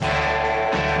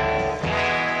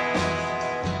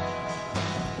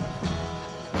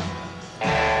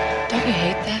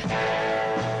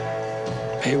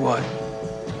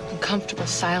uncomfortable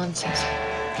silences.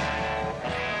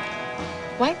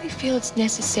 Why do we feel it's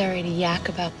necessary to yak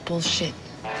about bullshit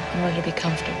in order to be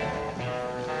comfortable?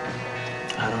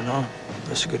 I don't know.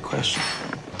 That's a good question.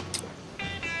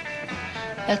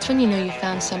 That's when you know you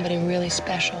found somebody really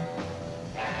special.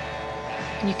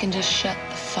 And you can just shut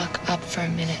the fuck up for a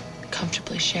minute,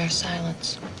 comfortably share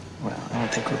silence. Well, I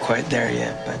don't think we're quite there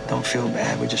yet, but don't feel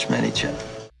bad. We just met each other.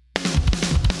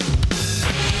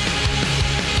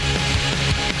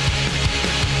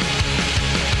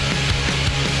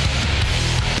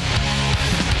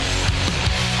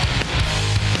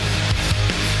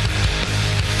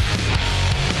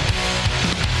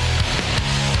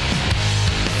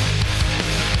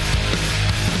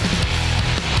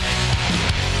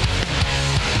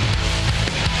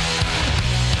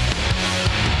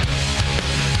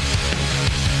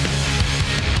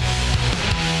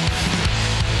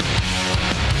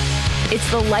 It's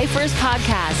the LIFERS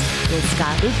podcast with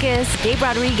Scott Lucas, Gabe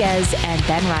Rodriguez, and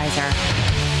Ben Reiser.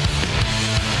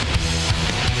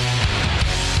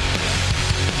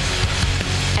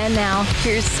 And now,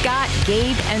 here's Scott,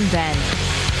 Gabe, and Ben.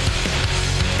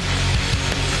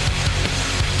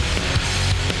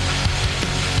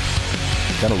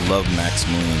 Gotta love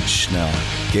Maximilian Schnell.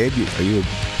 Gabe, are you a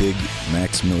big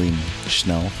Maximilian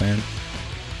Schnell fan?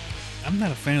 I'm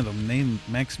not a fan of the name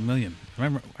Maximilian.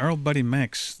 Remember, our old buddy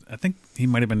Max, I think he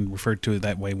might have been referred to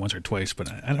that way once or twice, but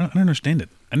I don't understand it.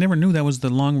 I never knew that was the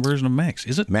long version of Max.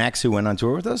 Is it? Max, who went on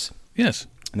tour with us? Yes.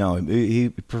 No, he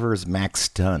prefers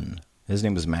Maxton. His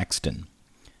name was Maxton.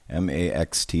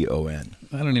 Maxton.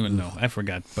 I don't even know. I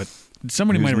forgot, but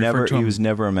somebody might have referred to him. He was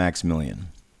never a Maximilian.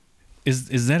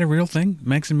 Is that a real thing?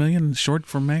 Maximilian, short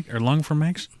for Max, or long for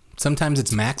Max? Sometimes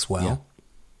it's Maxwell. Yeah.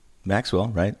 Maxwell,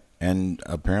 right? And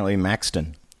apparently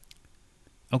Maxton.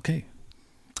 Okay.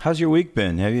 How's your week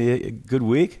been? Have you a good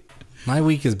week? My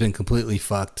week has been completely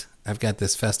fucked. I've got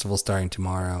this festival starting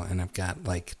tomorrow, and I've got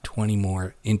like 20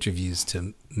 more interviews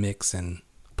to mix and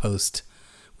post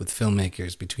with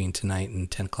filmmakers between tonight and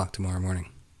 10 o'clock tomorrow morning.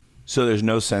 So there's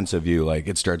no sense of you, like,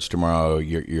 it starts tomorrow,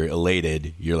 you're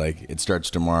elated, you're like, it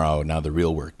starts tomorrow, now the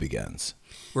real work begins.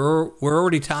 We're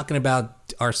already talking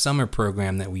about our summer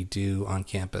program that we do on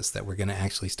campus that we're going to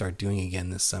actually start doing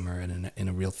again this summer in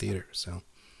a real theater. So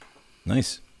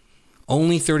nice.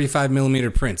 Only 35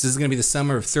 millimeter prints. This is going to be the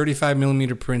summer of 35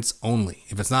 millimeter prints only.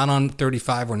 If it's not on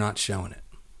 35, we're not showing it.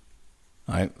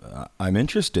 I'm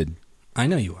interested. I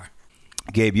know you are.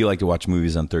 Gabe, you like to watch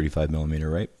movies on 35 millimeter,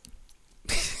 right?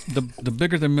 The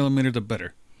bigger the millimeter, the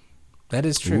better. That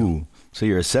is true. Ooh, so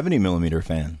you're a 70 millimeter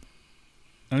fan.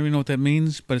 I don't even know what that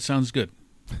means, but it sounds good.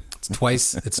 It's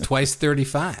twice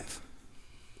 35.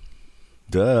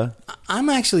 Duh. I'm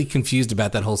actually confused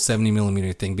about that whole 70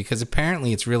 millimeter thing because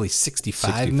apparently it's really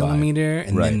 65 millimeter,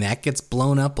 and right. Then that gets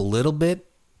blown up a little bit.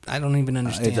 I don't even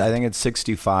understand. I think it's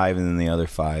 65, and then the other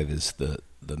 5 is the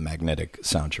magnetic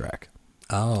soundtrack.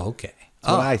 Oh, okay.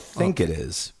 That's what I think it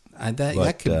is.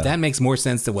 That makes more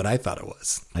sense than what I thought it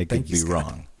was. I could be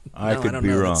wrong. I could be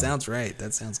wrong. wrong. That sounds right.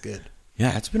 That sounds good.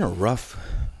 Yeah, it's been a rough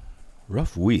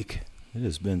week. It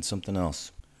has been something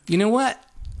else. You know what?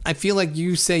 I feel like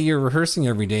you say you're rehearsing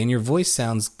every day, and your voice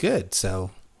sounds good.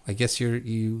 So I guess you're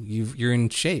in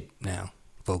shape now,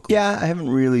 vocally. Yeah, I haven't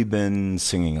really been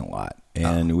singing a lot,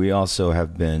 and we also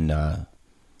have been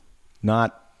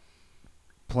not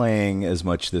playing as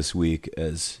much this week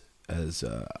as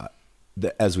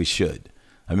we should.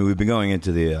 I mean, we've been going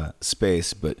into the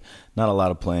space, but not a lot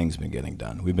of playing's been getting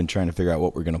done. We've been trying to figure out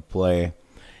what we're going to play,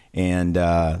 and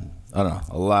I don't know,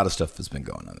 a lot of stuff has been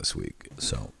going on this week.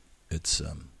 So it's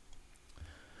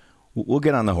we'll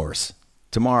get on the horse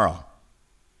tomorrow.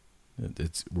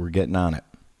 We're getting on it.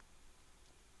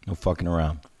 No fucking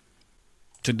around.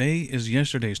 Today is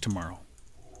yesterday's tomorrow.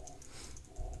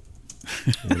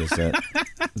 What is that?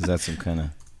 Is that some kind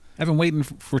of... I've been waiting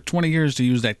for 20 years to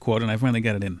use that quote, and I finally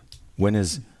got it in. When?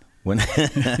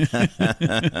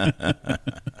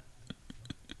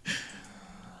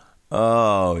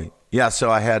 Oh, yeah.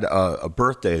 So I had a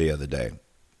birthday the other day.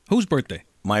 Whose birthday?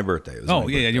 My birthday. It was oh, my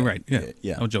yeah, birthday. You're right.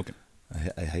 Yeah. I was joking.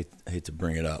 I hate to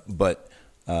bring it up, but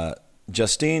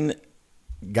Justine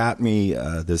got me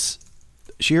this.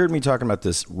 She heard me talking about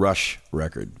this Rush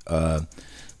record.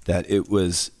 That it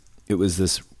was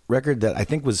this record that I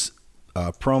think was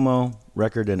a promo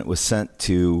record, and it was sent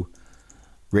to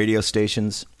radio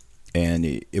stations, and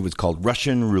it was called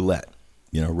Russian Roulette.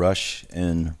 You know, Rush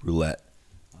and Roulette.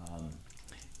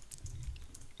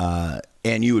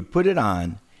 And you would put it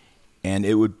on, and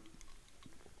it would,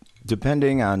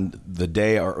 depending on the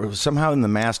day or somehow in the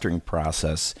mastering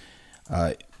process,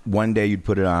 one day you'd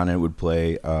put it on and it would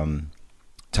play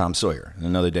Tom Sawyer.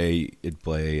 Another day it'd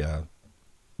play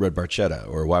Red Barchetta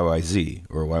or YYZ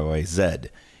or YYZ.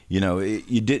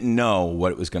 You didn't know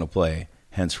what it was going to play,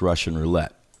 hence Russian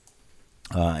roulette.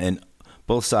 And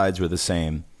both sides were the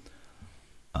same.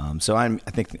 So I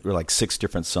think there were like 6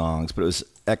 different songs, but it was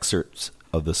excerpts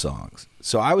of the songs.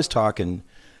 So I was talking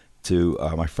to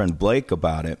my friend Blake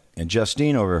about it, and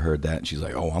Justine overheard that, and she's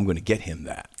like, "Oh, I'm going to get him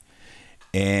that."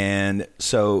 And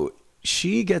so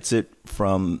she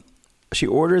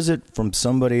orders it from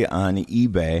somebody on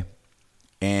eBay,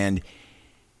 and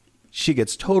she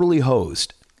gets totally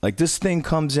hosed. Like, this thing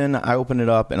comes in, I open it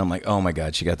up, and I'm like, oh my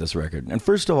God, she got this record. And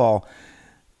first of all,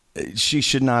 she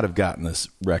should not have gotten this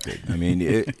record. I mean,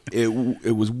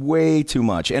 it was way too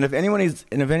much. And if anyone's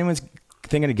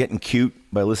thinking of getting cute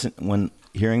by when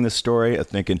hearing this story, of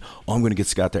thinking, oh, I'm going to get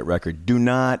Scott that record, do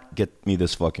not get me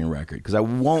this fucking record, because I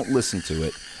won't listen to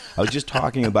it. I was just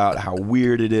talking about how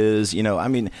weird it is. I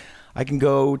mean, I can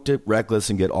go to Reckless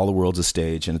and get All the World's a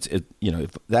Stage, and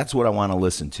if that's what I want to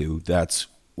listen to, that's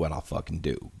what I'll fucking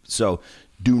do. So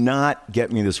do not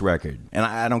get me this record. And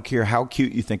I don't care how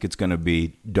cute you think it's going to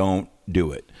be. Don't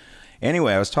do it.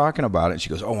 Anyway, I was talking about it, and she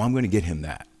goes, oh, I'm going to get him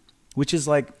that. Which is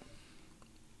like,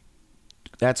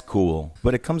 that's cool.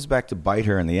 But it comes back to bite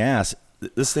her in the ass.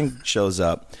 This thing shows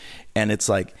up, and it's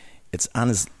like, it's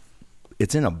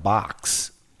in a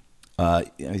box.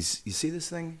 You see this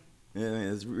thing?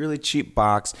 It's a really cheap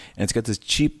box, and it's got this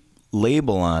cheap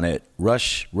label on it,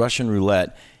 Russian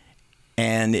roulette,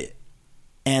 and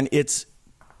it's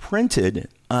printed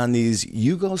on these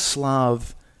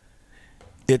Yugoslav.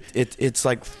 It's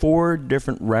like 4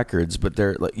 different records, but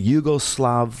they're like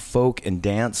Yugoslav folk and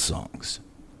dance songs,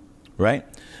 right?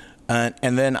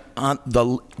 And then on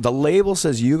the label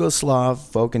says Yugoslav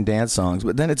folk and dance songs,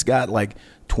 but then it's got like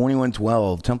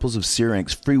 2112, Temples of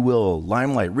Syrinx, Free Will,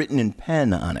 Limelight written in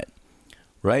pen on it,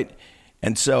 right?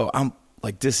 And so I'm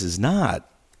like, this is not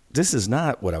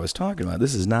what I was talking about.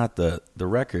 This is not the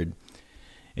record.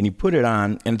 And you put it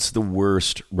on, and it's the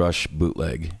worst Rush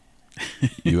bootleg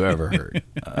you ever heard.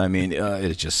 I mean,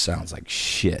 it just sounds like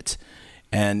shit.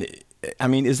 And I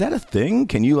mean, is that a thing?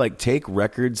 Can you like take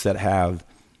records that have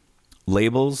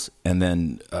labels and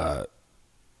then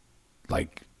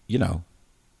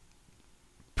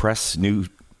press?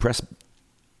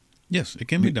 Yes, it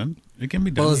can be done. It can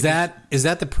be done. Well, is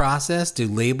that the process? Do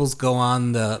labels go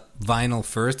on the vinyl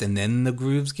first and then the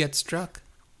grooves get struck?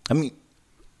 I mean,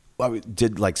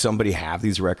 did like somebody have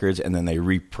these records and then they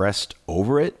repressed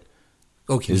over it?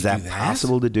 Okay, is that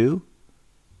possible to do?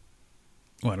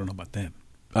 Well, I don't know about that.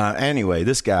 Anyway,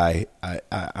 this guy,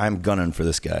 I'm gunning for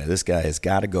this guy. This guy has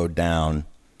got to go down.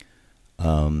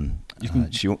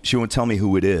 She won't tell me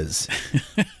who it is.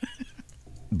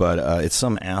 But it's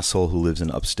some asshole who lives in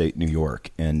upstate New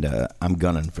York, and I'm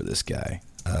gunning for this guy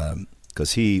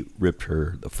because he ripped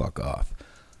her the fuck off.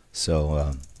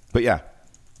 So, but yeah,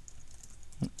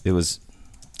 it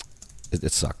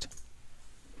sucked.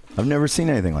 I've never seen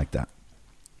anything like that.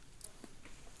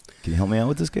 Can you help me out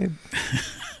with this, Gabe?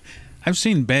 I've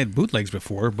seen bad bootlegs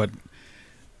before, but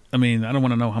I mean, I don't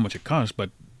want to know how much it costs, but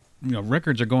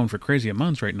records are going for crazy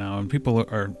amounts right now, and people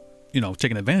are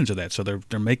taking advantage of that. So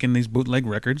they're making these bootleg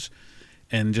records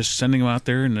and just sending them out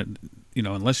there. And,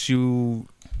 unless you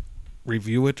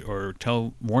review it or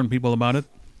warn people about it,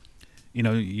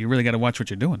 you really got to watch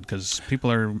what you're doing because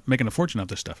people are making a fortune off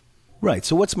this stuff. Right.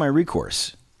 So what's my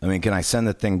recourse? I mean, can I send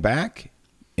the thing back?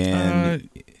 And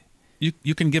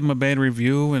you can give them a bad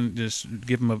review and just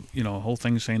give them a whole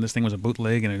thing saying this thing was a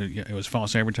bootleg and it was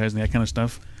false advertising, that kind of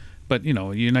stuff. But,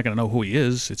 you're not going to know who he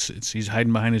is. He's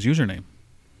hiding behind his username.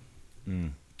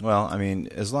 Well, I mean,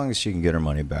 as long as she can get her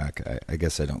money back, I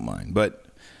guess I don't mind. But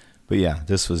yeah,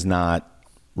 this was not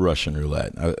Russian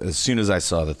roulette. As soon as I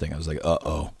saw the thing, I was like,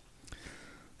 uh-oh.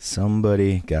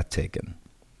 Somebody got taken.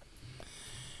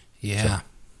 Yeah. So,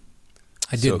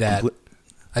 I did that.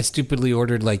 I stupidly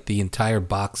ordered like the entire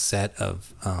box set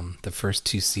of the first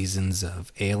 2 seasons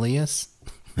of Alias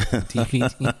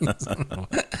DVDs.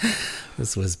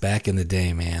 This was back in the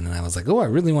day, man, and I was like, oh, I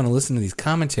really want to listen to these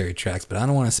commentary tracks, but I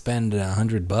don't want to spend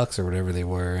 $100 or whatever they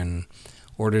were, and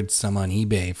ordered some on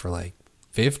eBay for like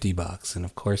 $50, and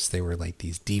of course they were like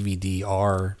these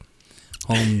DVD-R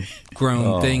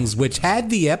homegrown things, which had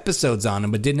the episodes on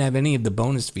them, but didn't have any of the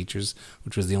bonus features,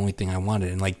 which was the only thing I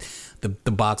wanted. And like the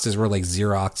boxes were like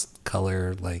Xerox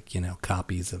color, like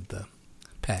copies of the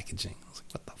packaging. I was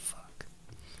like, what the fuck?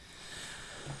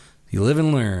 You live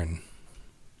and learn.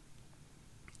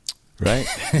 Right?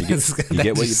 You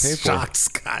get what you pay for. Shocked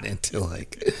Scott into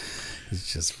like,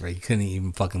 it's just, he couldn't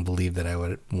even fucking believe that I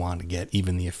would want to get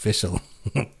even the official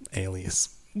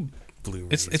Alias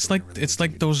Blu-rays. It's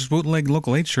like those bootleg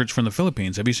Local 8 shirts from the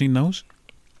Philippines. Have you seen those?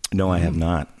 No, I have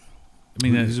not. I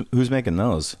mean, Who's making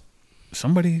those?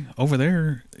 somebody over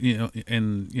there,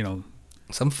 and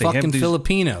some fucking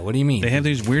Filipino. What do you mean? They have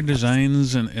these weird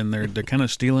designs, and they're kind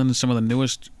of stealing some of the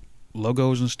newest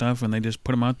logos and stuff, and they just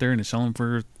put them out there and they sell them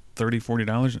for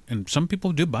 $30-$40, and some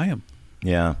people do buy them.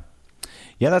 Yeah,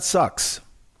 that sucks.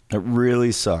 It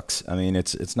really sucks. I mean,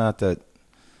 it's not that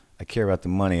I care about the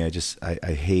money.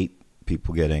 I hate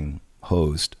people getting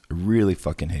hosed. I really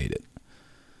fucking hate it.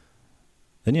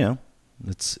 And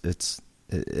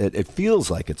it feels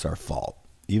like it's our fault,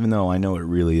 even though I know it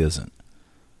really isn't.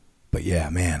 But yeah,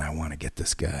 man, I want to get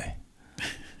this guy.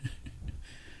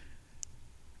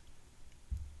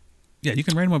 Yeah, you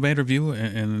can write him a bad review,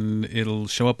 and it'll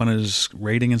show up on his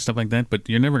rating and stuff like that. But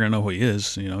you're never gonna know who he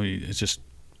is. It's just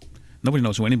nobody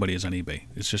knows who anybody is on eBay.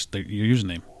 It's just your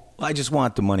username. Well, I just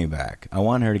want the money back. I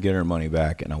want her to get her money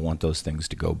back, and I want those things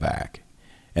to go back.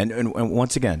 And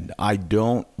once again, I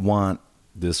don't want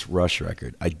this Rush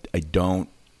record. I don't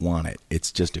want it.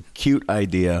 It's just a cute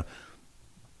idea.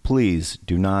 Please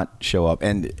do not show up.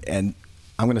 And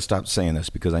I'm going to stop saying this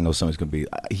because I know somebody's going to be.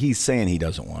 He's saying he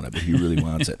doesn't want it, but he really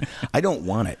wants it. I don't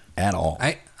want it at all.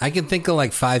 I can think of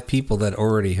like 5 people that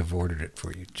already have ordered it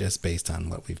for you just based on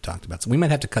what we've talked about. So we might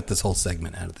have to cut this whole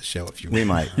segment out of the show if you. We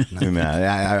might.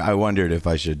 I wondered if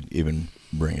I should even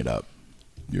bring it up.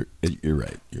 You're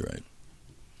right. You're right.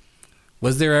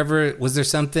 Was there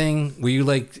something, were you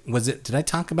like, did I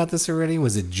talk about this already?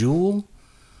 Was it Jewel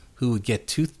who would get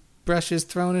toothbrushes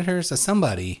thrown at her? So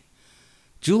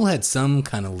Jewel had some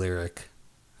kind of lyric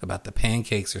about the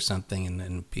pancakes or something,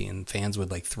 and fans would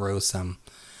like throw some,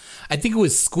 I think it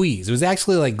was Squeeze. It was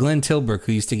actually like Glenn Tilbrook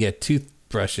who used to get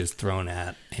toothbrushes thrown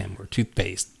at him, or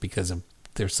toothpaste, because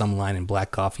there's some line in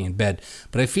Black Coffee in Bed.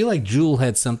 But I feel like Jewel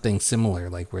had something similar,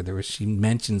 like where she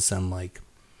mentioned some like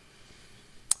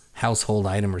household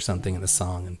item or something in the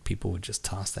song, and people would just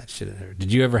toss that shit at her.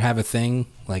 Did you ever have a thing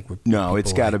like? No,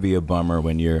 it's got to be a bummer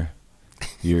when your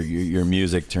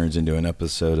music turns into an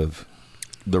episode of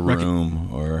The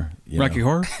Room or Rocky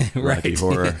Horror. Rocky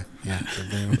Horror. Yeah,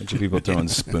 a bunch of people throwing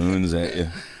spoons at you.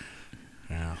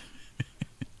 Yeah.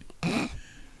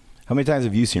 How many times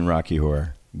have you seen Rocky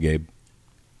Horror, Gabe?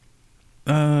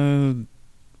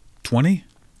 20.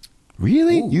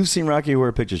 Really? Ooh. You've seen Rocky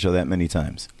Horror Picture Show that many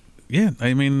times? Yeah,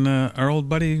 I mean, our old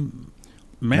buddy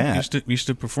Matt used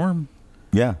to perform.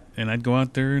 Yeah. And I'd go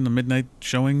out there in the midnight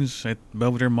showings at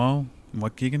Belvedere Mall in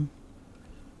Waukegan.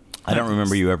 I don't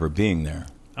remember you ever being there.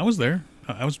 I was there.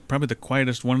 I was probably the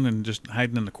quietest one and just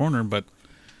hiding in the corner, but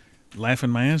laughing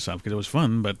my ass off because it was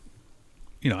fun. But,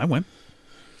 I went.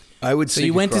 I would. So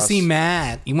you went to see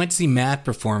Matt. You went to see Matt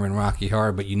perform in Rocky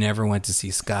Horror, but you never went to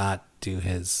see Scott do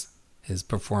his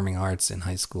performing arts in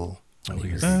high school. When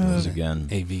he was those again.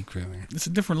 AV crew. It's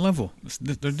a different level.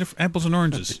 They're different apples and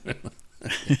oranges.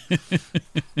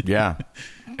 Yeah,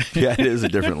 it is a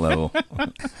different level.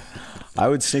 I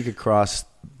would sneak across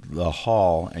the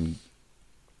hall and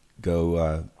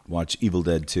go watch Evil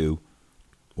Dead 2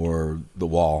 or The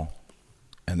Wall,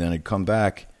 and then I'd come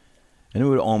back, and it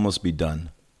would almost be done,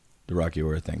 the Rocky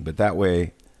Horror thing. But I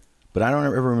don't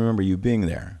ever remember you being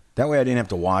there. That way I didn't have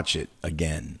to watch it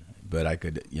again, but I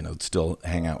could, still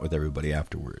hang out with everybody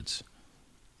afterwards.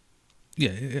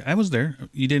 Yeah, I was there.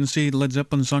 You didn't see Led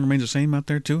Zeppelin Song Remains the Same out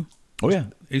there, too? Oh, yeah.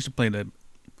 I used to play that.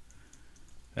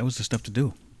 That was the stuff to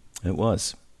do. It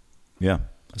was. Yeah.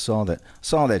 I saw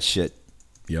that shit,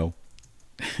 yo.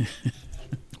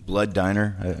 Blood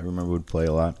Diner, I remember would play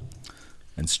a lot.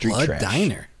 And Street Trash. Blood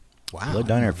Diner. Wow. Blood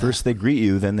Diner. First they greet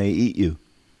you, then they eat you.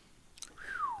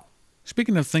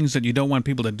 Speaking of things that you don't want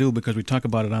people to do, because we talk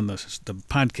about it on the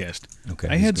podcast. Okay.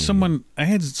 I had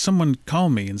someone call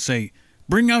me and say,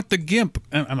 "Bring out the GIMP."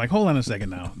 I'm like, hold on a second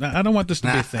now. I don't want this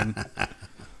to be a thing.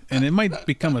 And it might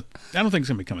become I don't think it's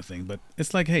going to become a thing, but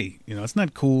it's like, hey, it's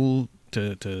not cool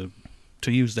to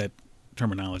use that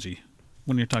terminology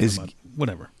when you're talking about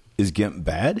whatever. Is GIMP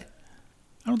bad?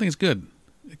 I don't think it's good.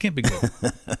 It can't be good.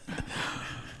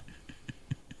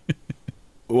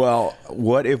 Well,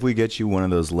 what if we get you one of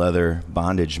those leather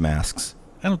bondage masks?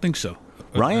 I don't think so.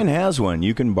 Ryan has one.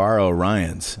 You can borrow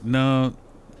Ryan's. No.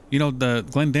 The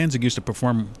Glenn Danzig used to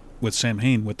perform with Sam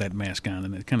Hain with that mask on,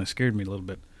 and it kind of scared me a little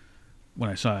bit when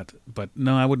I saw it. But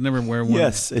no, I would never wear one.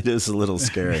 Yes, it is a little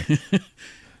scary.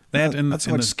 That's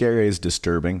much scary as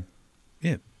disturbing.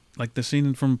 Yeah, like the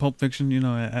scene from Pulp Fiction.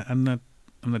 I'm not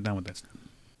down with that stuff.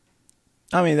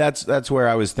 I mean, that's where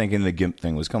I was thinking the GIMP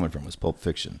thing was coming from, was Pulp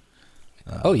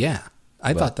Oh yeah,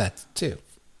 I thought that too.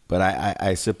 But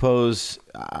I suppose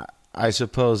I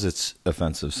suppose it's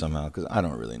offensive somehow because I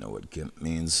don't really know what gimp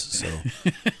means. So,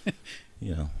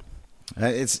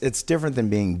 it's different than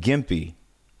being gimpy,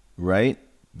 right?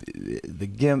 The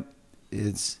gimp,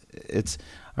 it's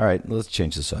all right. Let's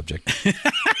change the subject.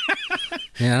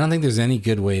 Yeah, I don't think there's any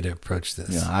good way to approach this.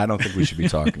 Yeah, I don't think we should be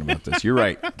talking about this. You're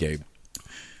right, Gabe.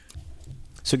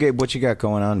 So, Gabe, what you got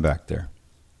going on back there?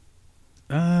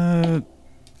 I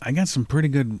got some pretty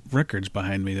good records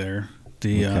behind me there.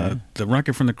 The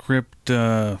Rocket from the Crypt.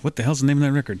 What the hell's the name of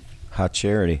that record? Hot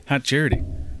Charity. Hot Charity.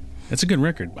 That's a good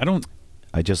record.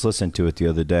 I just listened to it the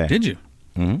other day. Did you?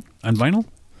 Mm-hmm. On vinyl?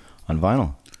 On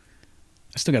vinyl.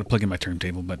 I still got to plug in my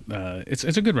turntable, but it's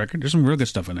a good record. There's some real good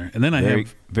stuff in there. And then I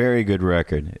have very good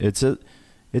record. It's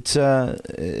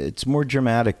more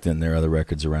dramatic than their other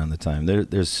records around the time.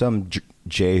 There's some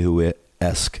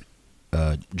Jehu-esque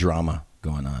drama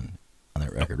going on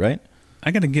that record, right?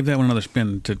 I got to give that one another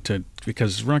spin to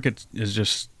because Rocket is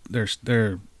just they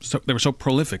were so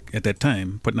prolific at that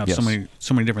time, putting out so many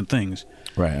different things.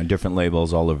 Right, on different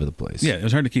labels all over the place. Yeah, it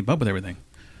was hard to keep up with everything.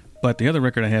 But the other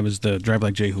record I have is the Drive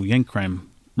Like Jehu Yank Crime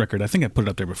record. I think I put it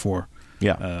up there before.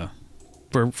 Yeah.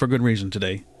 For good reason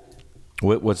today.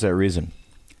 What's that reason?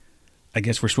 I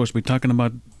guess we're supposed to be talking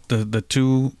about the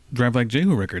two Drive Like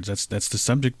Jehu records. That's the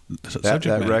subject.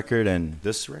 That record and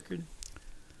this record.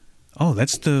 Oh,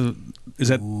 that's a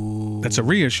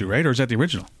reissue, right? Or is that the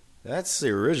original? That's the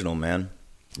original, man.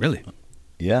 Really?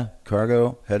 Yeah,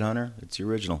 Cargo Headhunter. It's the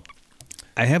original.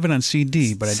 I have it on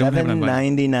CD, but I don't have it on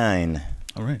vinyl. $7.99.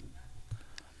 All right.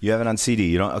 You have it on CD.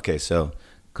 You don't. Okay, so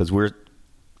because we're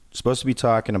supposed to be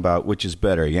talking about which is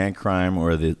better, Yank Crime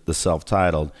or the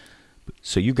self-titled.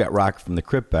 So you got Rocket from the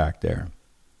Crypt back there.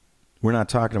 We're not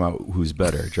talking about who's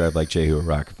better, Drive Like Jehu or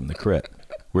Rocket from the Crypt.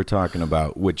 We're talking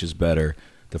about which is better,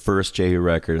 the first Jehu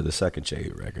record or the second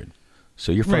Jehu record.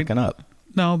 So you're fucking up.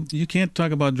 No, you can't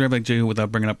talk about Drive Like Jehu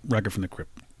without bringing up Rocket from the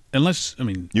Crypt. Unless, I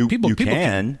mean, people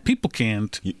can. People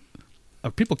can't.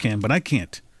 People can, but I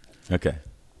can't. Okay.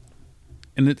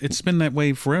 And it's been that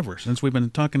way forever since we've been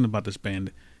talking about this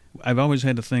band. I've always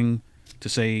had a thing to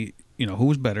say,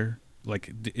 who's better?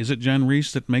 Like, is it John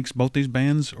Reese that makes both these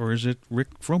bands, or is it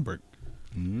Rick Froberg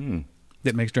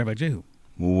that makes Drive Like Jehu?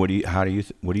 Well, what do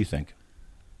you think?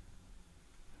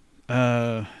 It's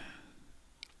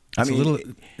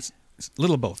a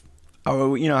little of both.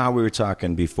 Oh, you know how we were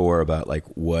talking before about like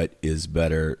what is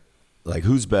better, like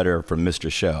who's better from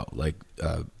Mr. Show, like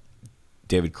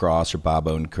David Cross or Bob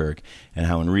Odenkirk, and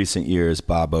how in recent years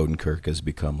Bob Odenkirk has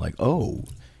become like, oh,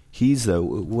 he's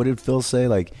what did Phil say?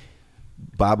 Like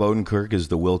Bob Odenkirk is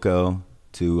the Wilco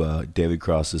to David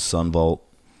Cross's Sunvolt.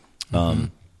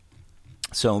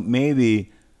 So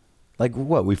maybe like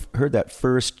we've heard that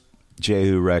first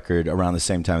Jehu record around the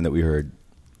same time that we heard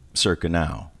Circa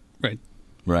Now.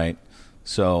 Right.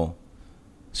 So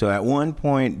at one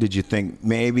point, did you think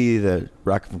maybe the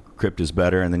Rocket from Crypt is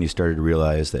better, and then you started to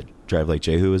realize that Drive Like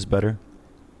Jehu is better?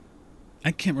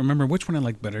 I can't remember which one I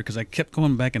liked better because I kept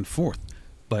going back and forth.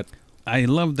 But I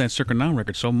loved that Circa Now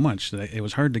record so much that it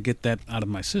was hard to get that out of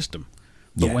my system.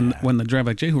 But when the Drive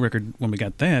Like Jehu record, when we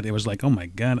got that, it was like, oh my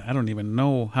God, I don't even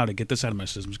know how to get this out of my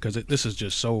system because this is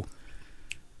just so,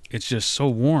 it's just so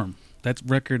warm. That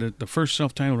record, the first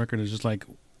self-titled record is just like,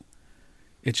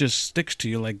 it just sticks to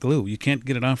you like glue. You can't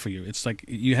get it off of you. It's like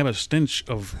you have a stench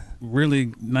of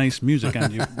really nice music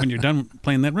on you when you're done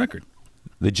playing that record.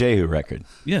 The Jehu record.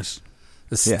 Yes.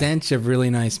 The stench of really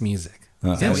nice music.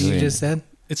 Is that what you just said?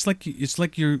 It's like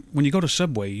when you go to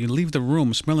Subway, you leave the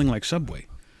room smelling like Subway.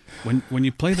 When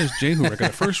you play this Jehu record,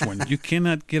 the first one, you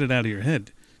cannot get it out of your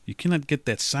head. You cannot get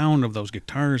that sound of those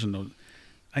guitars and those.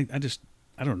 I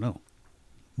don't know.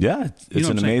 Yeah, it's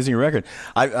an amazing record.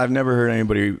 I've never heard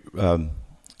anybody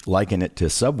liken it to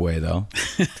Subway, though.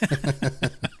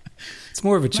 It's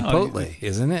more of a Chipotle,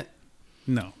 isn't it?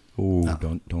 No. Ooh,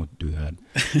 no. Don't do that.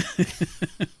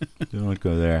 Don't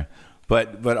go there.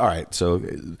 But all right. So,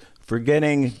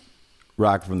 forgetting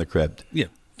Rock from the Crypt. Yeah.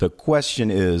 The question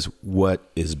is, what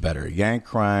is better, Yank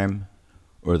Crime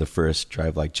or the first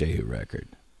Drive Like Jehu record?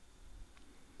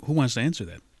 Who wants to answer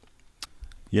that?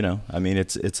 I mean,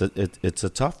 it's a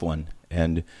tough one,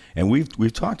 and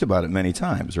we've talked about it many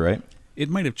times, right? It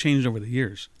might have changed over the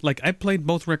years. Like I played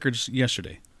both records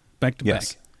yesterday, back to back,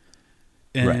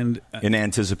 and in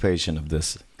anticipation of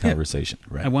this conversation,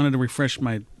 right? I wanted to refresh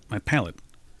my palate,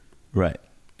 right?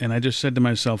 And I just said to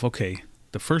myself, okay,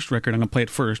 the first record I'm gonna play it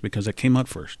first because it came out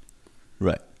first,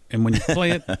 right? And when you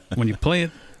play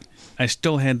it, I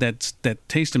still had that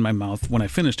taste in my mouth when I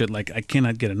finished it. Like I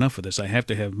cannot get enough of this. I have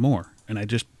to have more. And I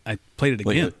played it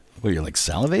again. You're like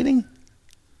salivating?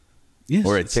 Yes.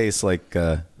 Or it tastes like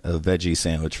a veggie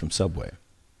sandwich from Subway.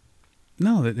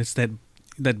 No, it's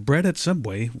that bread at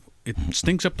Subway. It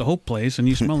stinks up the whole place, and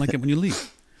you smell like it when you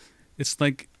leave. It's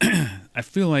like I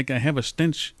feel like I have a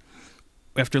stench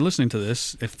after listening to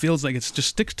this. It feels like it just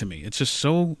sticks to me. It's just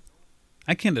so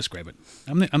I can't describe it.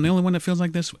 I'm the only one that feels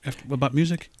like this about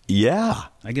music. Yeah,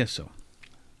 I guess so.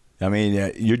 I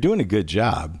mean, you're doing a good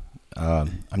job.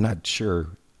 I'm not sure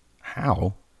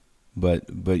how, but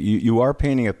you are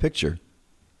painting a picture.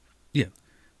 Yeah,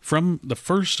 from the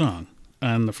first song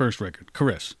on the first record,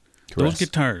 Caress. Those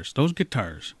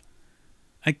guitars.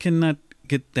 I cannot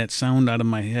get that sound out of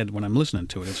my head when I'm listening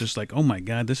to it. It's just like, oh my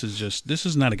God, this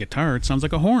is not a guitar. It sounds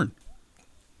like a horn.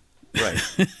 Right.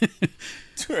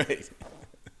 Right.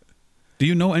 Do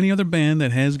you know any other band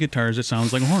that has guitars that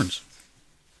sounds like horns?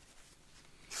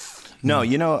 No,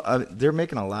 they're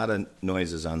making a lot of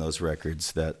noises on those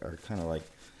records that are kind of like,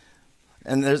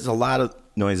 and there's a lot of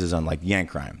noises on like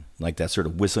Yank Rhyme, like that sort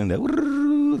of whistling,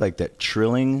 like that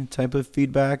trilling type of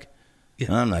feedback.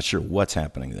 Yeah. I'm not sure what's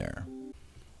happening there.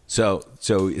 So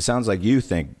it sounds like you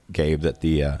think, Gabe, that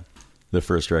the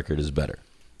first record is better.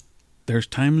 There's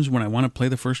times when I want to play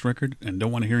the first record and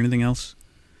don't want to hear anything else,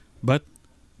 but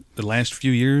the last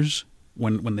few years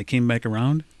when they came back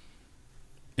around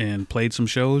and played some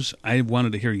shows, I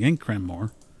wanted to hear Yank Crime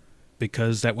more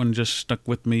because that one just stuck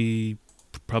with me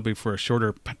probably for a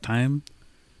shorter time,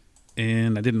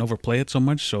 and I didn't overplay it so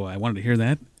much, so I wanted to hear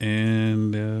that.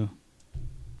 And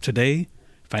today,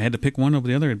 if I had to pick one over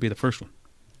the other, it'd be the first one.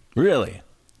 Really?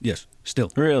 Yes,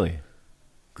 still. Really?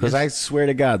 Because Yes. I swear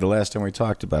to God, the last time we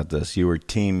talked about this, you were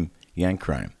Team Yank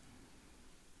Crime.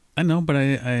 I know, but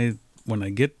I when I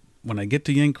get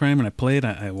to Yank Crime and I play it,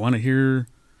 I want to hear.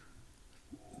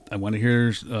 I want to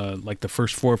hear like the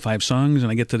first 4 or 5 songs, and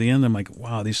I get to the end. I'm like,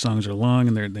 wow, these songs are long,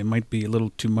 and they might be a little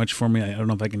too much for me. I don't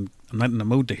know if I can. I'm not in the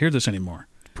mood to hear this anymore.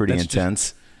 Pretty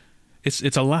intense.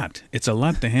 It's a lot. It's a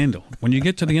lot to handle. When you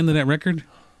get to the end of that record,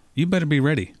 you better be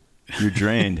ready. You're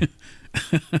drained.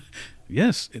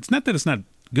 Yes, it's not that it's not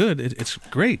good. It's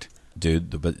great,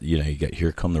 Dude. But you got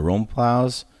Here Come the Rome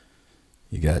Plows.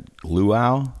 You got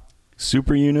Luau,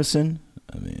 Super Unison.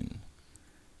 I mean,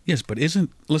 yes, but listen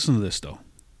to this though.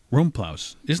 Rome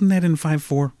Plows, isn't that in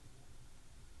 5/4?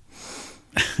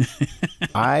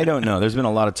 I don't know. There's been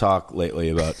a lot of talk lately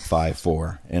about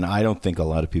 5/4, and I don't think a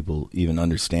lot of people even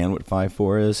understand what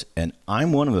 5/4 is. And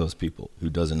I'm one of those people who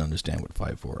doesn't understand what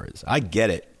 5/4 is. I get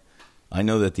it. I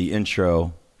know that the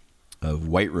intro of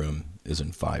White Room is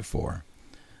in 5/4.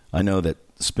 I know that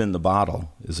Spin the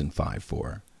Bottle is in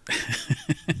 5/4,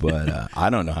 but I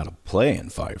don't know how to play in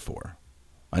 5/4.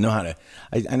 I know how to.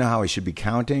 I know how I should be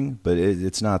counting, but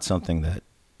it's not something that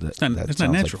sounds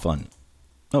not natural. like fun.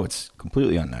 No, it's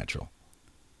completely unnatural.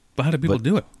 But how do people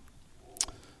do it?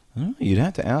 I don't know, you'd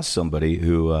have to ask somebody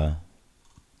who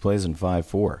plays in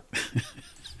 5/4.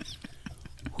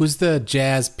 Who's the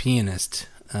jazz pianist?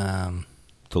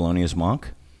 Thelonious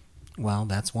Monk. Well,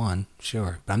 that's one,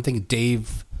 sure. But I'm thinking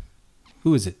Dave.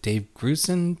 Who is it? Dave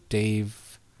Grusin?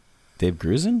 Dave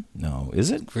Grusin? No, is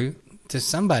it? There's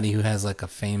somebody who has like a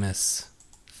famous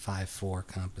 5/4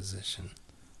 composition.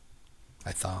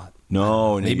 I thought.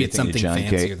 No, maybe it's something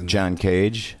fancier than John that.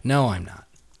 Cage. No, I'm not.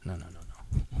 No.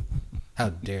 How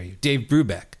dare you, Dave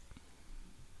Brubeck?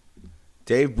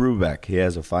 Dave Brubeck. He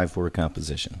has a 5/4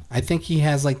 composition. I think he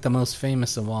has like the most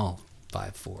famous of all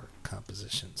 5/4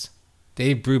 compositions.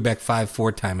 Dave Brubeck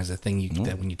 5/4 time is a thing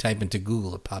that when you type into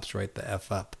Google, it pops right the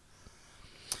F up.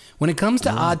 When it comes to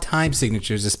odd time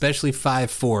signatures, especially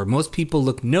 5/4, most people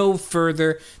look no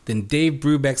further than Dave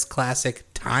Brubeck's classic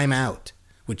Time Out,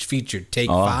 which featured Take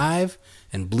 5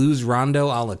 and Blues Rondo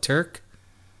a la Turk.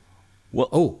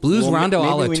 Blues Rondo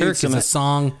a la Turk is a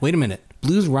song. Wait a minute.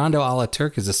 Blues Rondo a la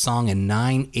Turk is a song in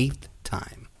 9/8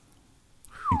 time.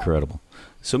 Incredible.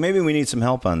 So maybe we need some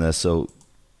help on this. So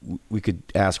we could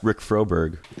ask Rick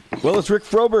Froberg. Well, it's Rick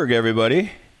Froberg,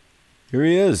 everybody. Here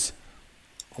he is.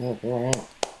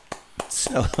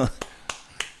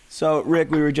 So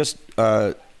Rick, we were just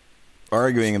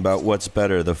arguing about what's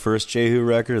better, the first Jehu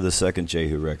record or the second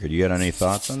Jehu record. You got any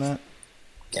thoughts on that?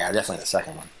 Yeah, definitely the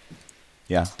second one.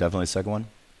 Yeah, definitely the second one.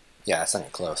 Yeah, it's not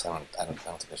even close. I don't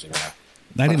think there's even a...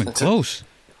 Not even close.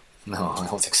 No, I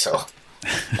don't think so.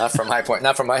 Not from my point.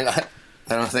 Not from my. I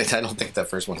don't think that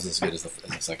first one is as good as the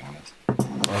second one is.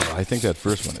 Oh, I think that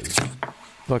first one is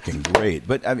fucking great.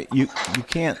 But I mean, you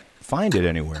can't find it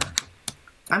anywhere.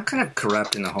 I'm kind of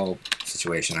corrupt in the whole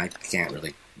situation. I can't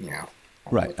really,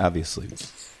 Right, obviously,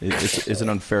 it's an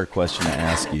unfair question to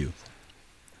ask you.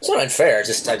 It's not unfair.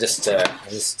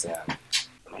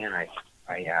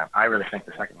 I really think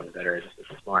the second one's better. It's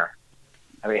just more.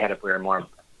 We were a more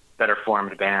better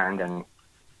formed band, and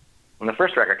when the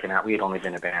first record came out, we had only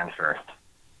been a band for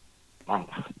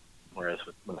months, whereas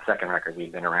with the second record,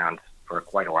 we'd been around for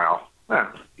quite a while, a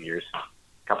few years, a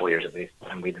couple of years at least,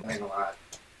 and we'd been playing a lot,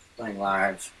 playing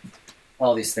live,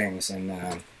 all these things, and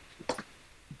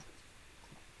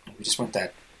we just weren't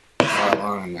that far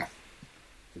along in the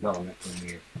development when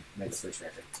we made the first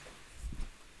record.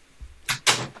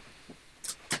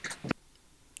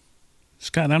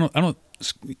 Scott, I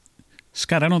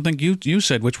don't think you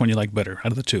said which one you like better out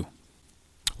of the two.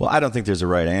 Well, I don't think there's a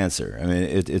right answer. I mean,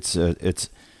 it's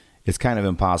kind of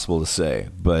impossible to say,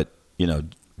 but you know,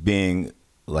 being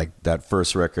like that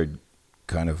first record,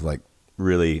 kind of like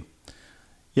really,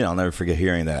 you know, I'll never forget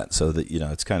hearing that. So that, you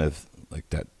know, it's kind of like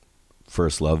that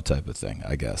first love type of thing,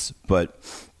 I guess. But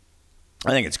I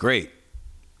think it's great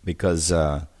because, you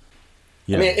know,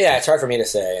 yeah, it's hard for me to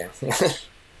say.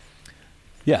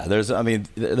 Yeah, there's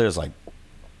like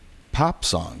pop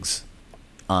songs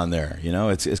on there. You know,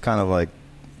 it's kind of like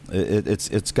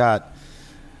it's got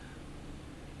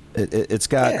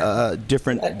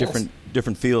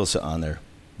different feels on there.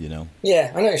 You know.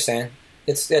 Yeah, I know what you're saying.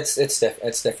 It's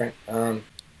different.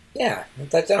 Yeah, I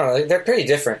don't know. They're pretty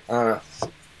different. I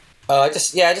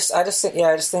just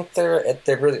think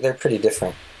they're pretty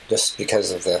different just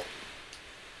because of the.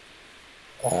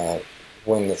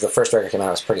 When the first record came out,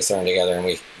 it was pretty thrown together, and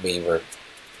we were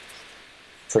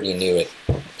pretty new at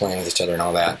playing with each other and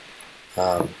all that.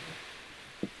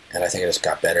 And I think it just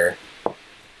got better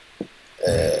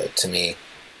to me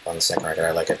on the second record.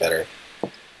 I like it better.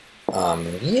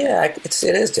 It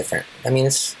is different. I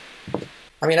can't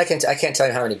tell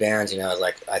you how many bands, you know,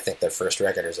 like I think their first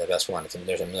record is the best one.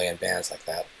 There's a million bands like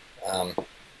that. I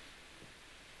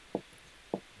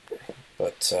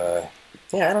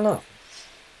don't know.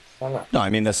 No, I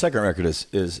mean the second record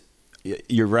is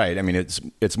you're right. I mean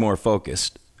it's more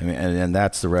focused. I mean, and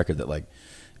that's the record that like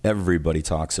everybody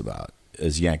talks about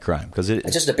is Yank Crime because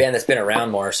it's just a band that's been around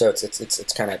more. So it's intense.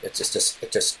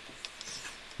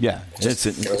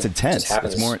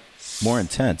 It's more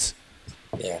intense.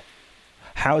 Yeah.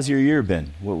 How's your year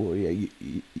been?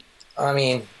 I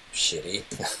mean, shitty.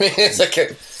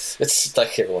 It's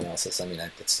like everyone else's. I mean,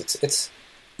 it's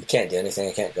you can't do anything.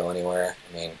 You can't go anywhere.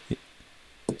 I mean.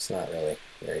 It's not really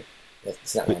very.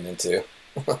 It's not what I'm into.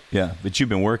 Yeah, but you've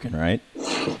been working, right?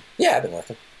 Yeah, I've been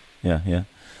working. Yeah.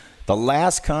 The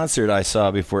last concert I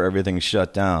saw before everything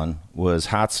shut down was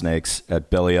Hot Snakes at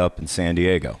Belly Up in San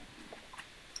Diego.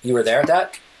 You were there at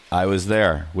that? I was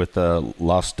there with the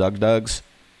Lost Dugs.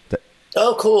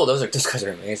 Oh, cool! Those guys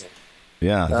are amazing.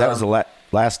 Yeah, that was the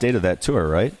last date of that tour,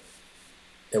 right?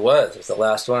 It was the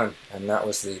last one, and that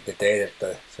was the day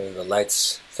that the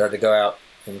lights started to go out.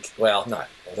 It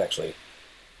was actually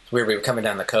it's weird. We were coming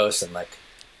down the coast, and like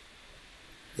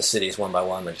the cities one by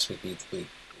one would just be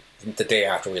the day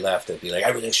after we left, it'd be like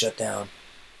everything shut down.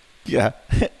 Yeah,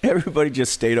 everybody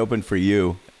just stayed open for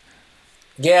you.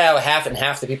 Yeah,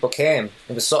 half the people came.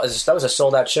 That was a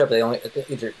sold out show. But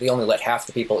they only let half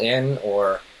the people in,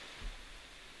 or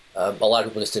a lot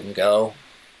of people just didn't go.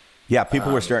 Yeah,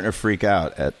 people were starting to freak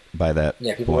out by that.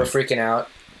 Yeah, people were freaking out.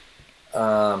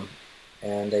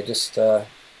 And they just, they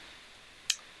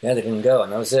didn't go,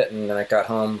 and that was it. And then I got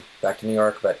home, back to New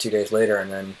York about 2 days later,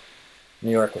 and then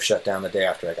New York was shut down the day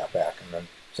after I got back. And then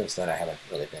since then, I haven't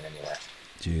really been anywhere.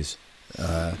 Jeez.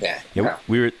 No.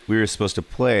 We were supposed to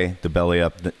play the Belly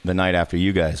Up the night after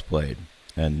you guys played,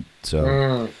 and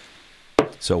so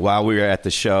while we were at the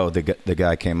show, the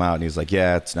guy came out and he was like,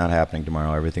 "Yeah, it's not happening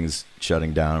tomorrow. Everything's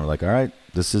shutting down." And we're like, "All right,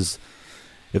 if this is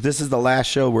the last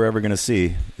show we're ever going to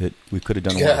see, we could have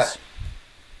done worse."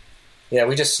 Yeah,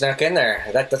 we just snuck in there.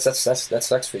 That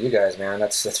sucks for you guys, man.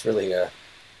 That's really a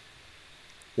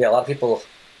lot of people.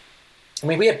 I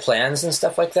mean, we had plans and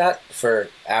stuff like that for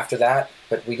after that,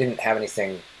 but we didn't have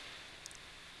anything.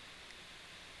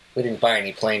 We didn't buy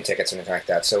any plane tickets or anything like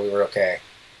that, so we were okay.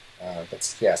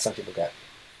 But yeah, some people got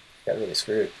really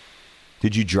screwed.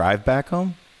 Did you drive back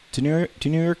home to New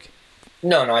York?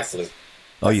 No, I flew.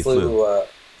 Oh, you flew?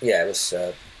 Yeah,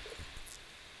 It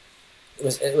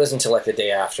was until like the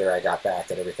day after I got back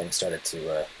that everything started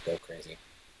to go crazy.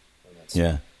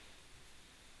 Yeah.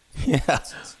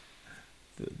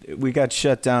 We got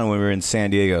shut down when we were in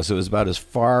San Diego, so it was about as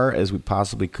far as we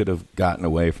possibly could have gotten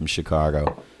away from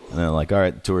Chicago. And then like, all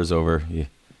right, the tour's over. You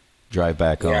drive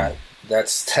back home. Yeah,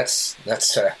 that's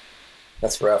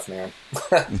rough, man.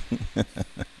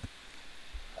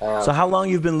 So how long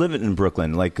you've been living in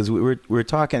Brooklyn? Like, because we were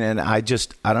talking, and I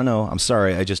don't know. I'm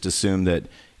sorry. I just assumed that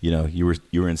you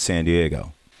were in San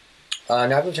Diego. Now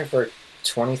I've been here for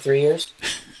 23 years.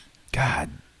 God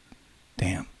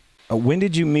damn. When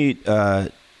did you meet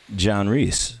John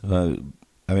Reese? I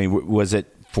mean, was it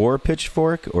for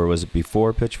Pitchfork, or was it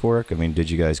before Pitchfork? I mean, did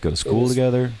you guys go to school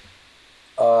together?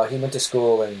 He went to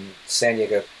school in San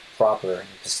Diego proper, in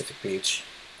Pacific Beach.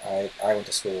 I went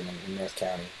to school in North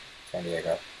County, San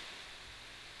Diego.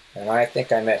 And I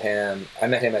think I met him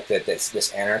at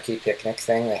this anarchy picnic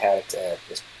thing they had at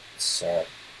this it's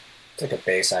like a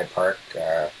Bayside park.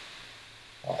 I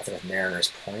think it was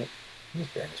Mariners Point. I'm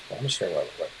not sure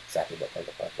exactly what part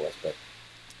of the park it was,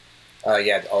 but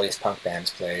yeah, all these punk bands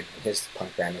played. His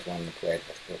punk band was one of them played.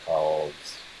 They were called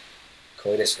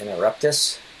Coitus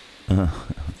Interruptus.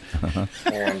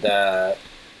 And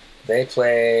they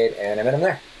played, and I met him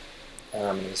there.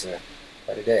 It was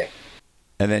quite a day.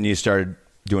 And then you started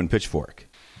doing Pitchfork.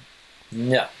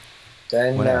 No.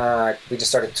 Then we just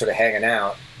started sort of hanging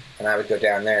out, and I would go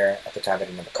down there. At the time, I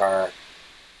didn't have a car.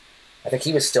 I think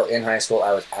he was still in high school.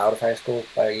 I was out of high school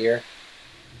by a year.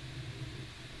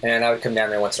 And I would come down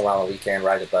there once in a while on a weekend,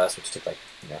 ride the bus, which took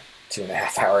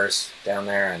 2.5 hours down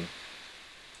there, and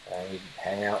we'd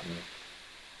hang out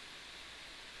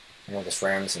and with his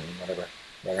friends and whatever,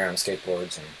 ride around on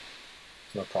skateboards and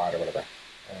smoke pot or whatever.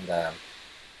 And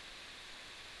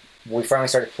we finally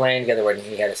started playing together when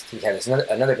he had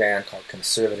another band called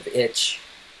Conservative Itch,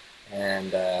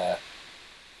 and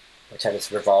which had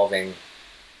this revolving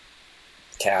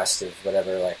cast of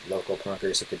whatever, like local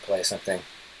punkers who could play something.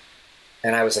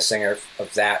 And I was a singer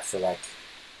of that for like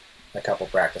a couple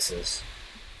practices.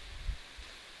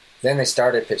 Then they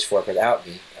started Pitchfork without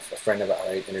me. A friend of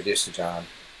I introduced to John,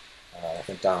 I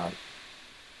think Don,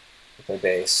 who played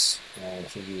bass, and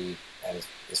he and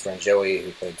his friend Joey,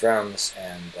 who played drums,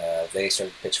 and they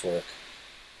started Pitchfork.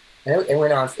 And it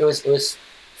went on.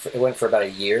 It went for about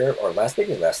a year or less,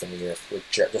 maybe less than a year.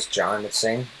 Just John would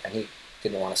sing, and he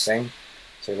didn't want to sing,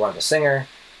 so he wanted a singer.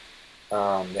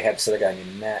 They had this other guy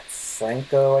named Matt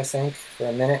Franco, I think, for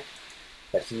a minute,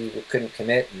 but he couldn't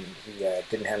commit, and he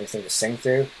didn't have anything to sing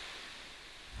through.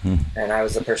 And I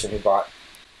was the person who bought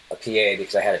a PA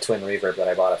because I had a twin reverb that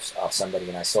I bought off somebody,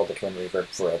 and I sold the twin reverb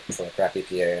for a crappy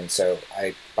PA, and so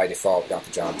I, by default, got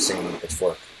the job singing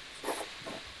Pitchfork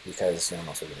because no one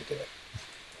else was going to do it.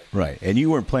 Right, and you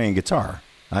weren't playing guitar.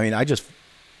 I mean, I just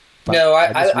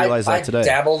realized that today. I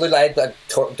dabbled, I'd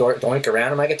doink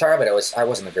around on my guitar, but I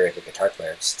wasn't a very good guitar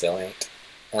player. Still ain't.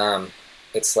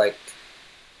 It's like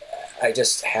I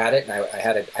just had it, and I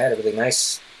had a really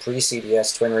nice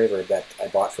pre-CBS twin reverb that I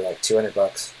bought for like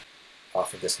 $200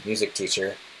 off of this music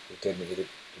teacher who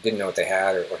didn't know what they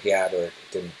had, or he had, or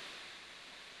didn't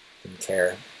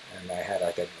care. And I had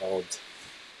like an old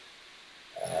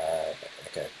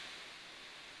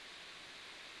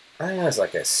I don't know, it was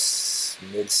like a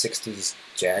mid-60s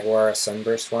Jaguar, a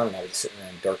Sunburst one, and I would sit there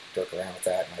and dork around with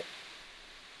that, and I'd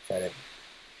try to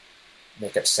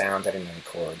make up sounds. I didn't know any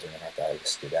chords or anything like that. I would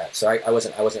just do that. So I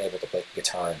wasn't able to play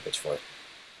guitar in Pitchfork.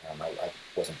 I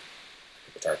wasn't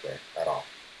a guitar player at all.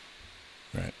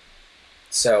 Right.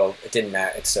 So it didn't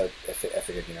matter. I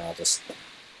figured, this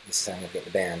is how I'm going to get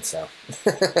in the band, so.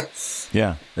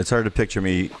 Yeah, it's hard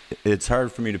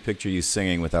for me to picture you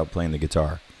singing without playing the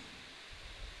guitar.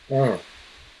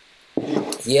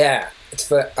 Yeah, it's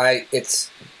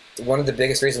one of the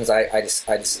biggest reasons I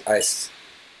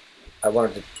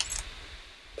wanted to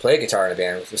play guitar in a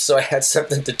band, was so I had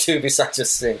something to do besides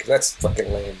just sing, because that's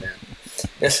fucking lame, man.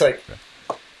 It's like,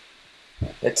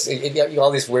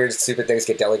 all these weird, stupid things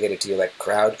get delegated to you, like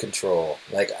crowd control.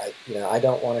 Like, I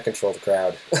don't want to control the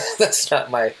crowd. That's not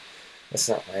my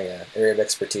area of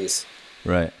expertise.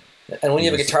 Right. And when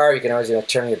you have a guitar, you can always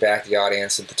turn your back to the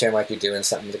audience and pretend like you're doing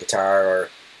something with the guitar, or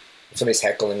if somebody's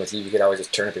heckling with you, you could always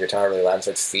just turn up your guitar really loud and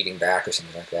start feeding back or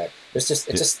something like that.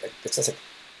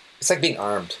 It's like being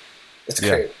armed. It's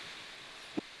great.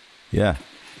 Yeah.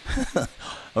 I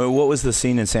mean, what was the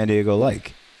scene in San Diego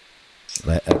like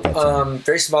at that time?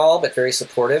 Very small, but very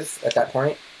supportive at that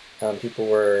point. People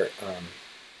were.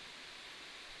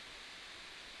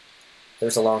 There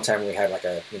was a long time we had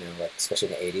especially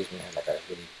in the 80s, we had like a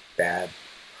really bad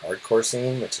hardcore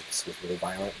scene, which was really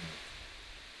violent. And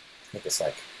I think it's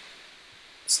like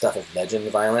stuff of legend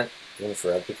violent, even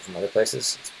for other people from other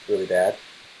places. It's really bad.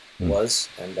 It was.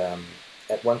 And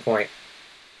at one point,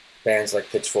 bands like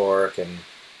Pitchfork and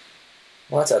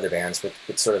lots of other bands,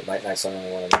 but sort of Night Night's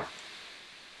only one of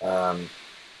them.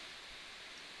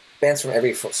 Bands from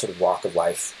every sort of walk of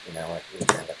life,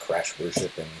 like Crash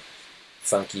Worship and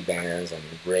funky bands and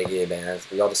reggae bands.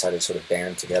 We all decided to sort of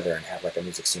band together and have like a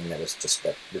music scene that was just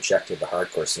that rejected the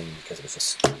hardcore scene because it was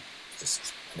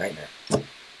just a nightmare.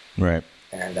 Right.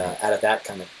 And out of that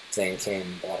kind of thing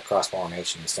came a lot of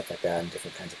cross-pollination and stuff like that, and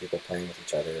different kinds of people playing with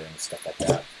each other and stuff like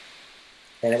that.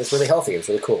 And it was really healthy. It was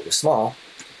really cool. It was small,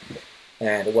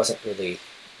 and it wasn't really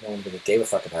no one really gave a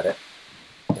fuck about it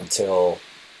until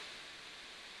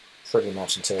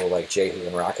like Jehu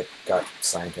and Rocket got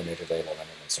signed to a major label, and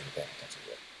everyone started paying attention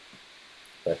to it.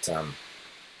 But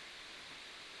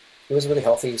it was a really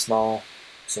healthy, small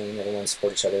scene. Everyone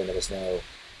supported each other, and there was not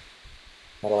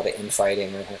a lot of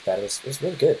infighting or anything like that. It was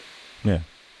really good. Yeah.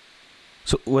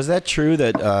 So was that true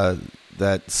that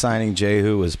that signing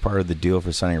Jehu was part of the deal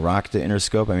for signing Rocket to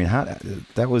Interscope? I mean,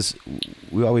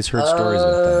 we always heard stories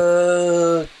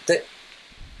about that.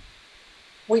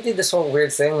 We did this whole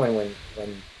weird thing when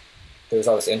there was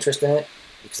all this interest in it,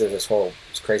 because there was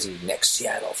this crazy Next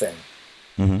Seattle thing.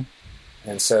 Mm-hmm.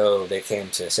 And so they came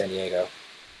to San Diego,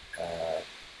 and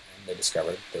they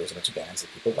discovered there was a bunch of bands that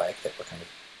people liked that were kind of,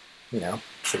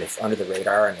 sort of under the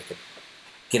radar, and they could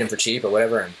get them for cheap or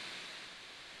whatever.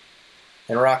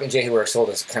 And Rock and Jehu were sold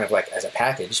as kind of like as a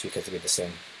package, because they had the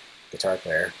same guitar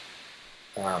player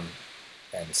and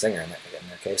singer in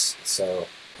their case. So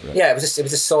right. Yeah, it was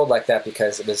just sold like that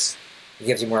because it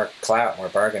gives you more clout, more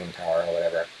bargaining power or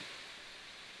whatever.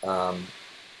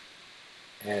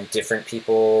 And different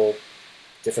people,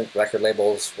 different record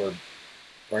labels were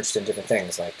interested in different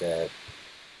things. Like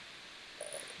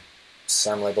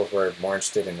some labels were more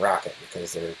interested in Rocket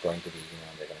because they were going to be,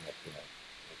 they're going to make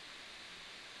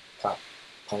pop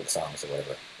punk songs or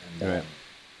whatever. And right.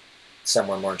 Some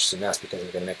were more interested in us because they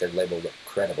were going to make their label look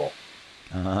credible.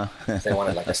 Uh-huh. They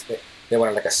wanted like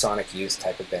a Sonic Youth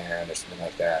type of band or something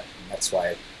like that. And that's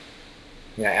why,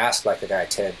 I asked like the guy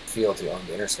Ted Fields who owned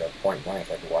the Interscope point blank,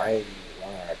 like, why do you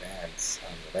want our bands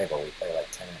on your label? We play like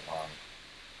 10-minute long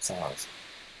songs.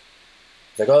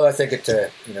 He's like, oh, I think it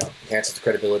enhances the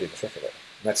credibility of the record. And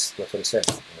that's what he said.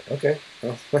 I'm like, okay.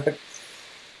 Well.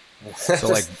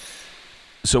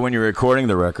 So when you're recording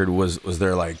the record, was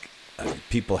there like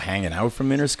people hanging out from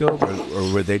Interscope,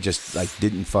 or were they just like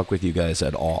didn't fuck with you guys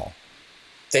at all?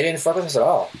 They didn't fuck with us at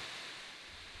all.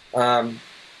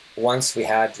 Once we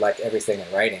had like everything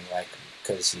in writing, like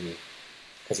because we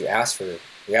asked for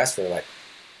like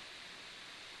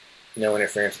no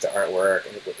interference with the artwork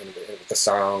and with the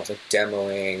songs, like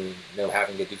demoing,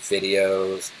 having to do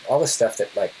videos, all the stuff that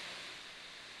like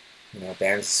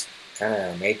bands kind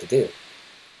of made to do.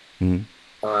 Mm-hmm.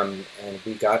 And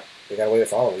we got away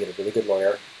with all of it. We had a really good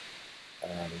lawyer.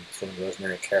 This woman,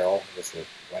 Rosemary Carroll, who was the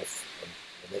wife of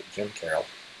the late Jim Carroll.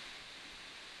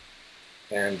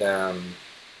 And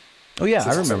oh yeah,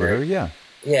 I remember her. Yeah,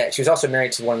 yeah, she was also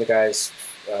married to one of the guys,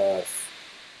 the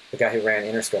guy who ran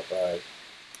Interscope.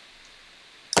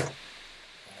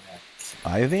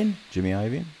 Jimmy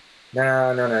Iovine?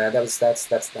 No. That's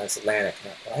Atlantic.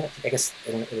 No, I guess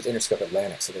it was Interscope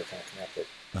Atlantic, so they're kind of connected.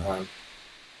 Uh-huh.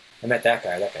 I met that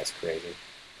guy. That guy's crazy.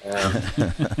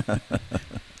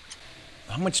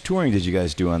 How much touring did you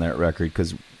guys do on that record?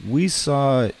 Because we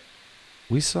saw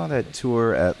that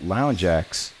tour at Lounge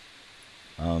Acts.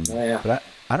 Yeah. But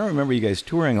I don't remember you guys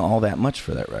touring all that much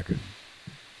for that record.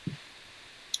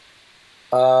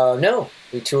 No,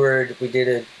 we toured. We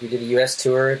did a U.S.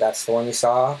 tour. That's the one you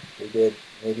saw. We did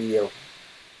maybe a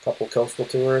couple coastal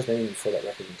tours, maybe before that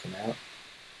record even came out.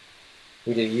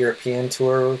 We did a European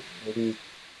tour, maybe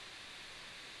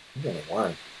only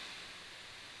one.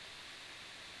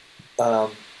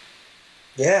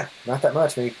 Yeah, not that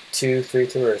much. Maybe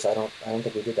 2-3 tours. I don't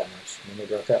think we did that much. And then we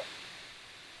broke up.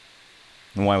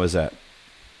 And why was that?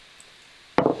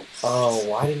 Oh,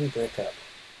 why did we break up?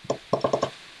 I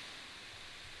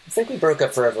think we broke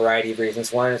up for a variety of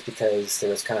reasons. One is because there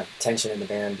was kind of tension in the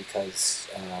band because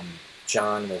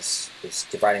John was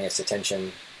dividing his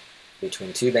attention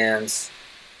between two bands,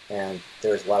 and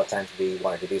there was a lot of times we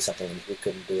wanted to do something and we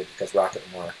couldn't do it because Rocket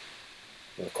were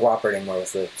cooperating more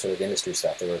with the sort of industry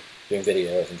stuff. They were doing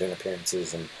videos and doing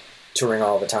appearances and touring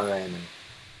all the time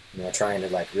and trying to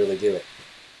like really do it.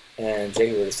 And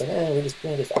Jay were just like, we're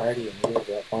just arty and we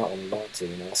do what when we want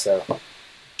to, so.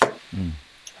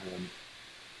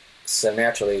 So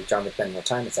naturally, John was spending more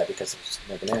time with that because it was just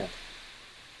more demand.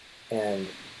 And,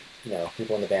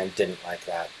 people in the band didn't like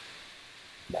that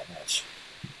much.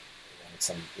 They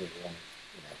wanted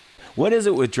What is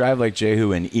it with Drive Like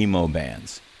Jehu and emo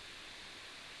bands?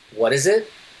 What is it?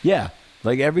 Yeah.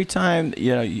 Like every time,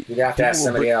 you'd have to ask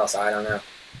somebody else. I don't know.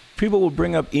 People will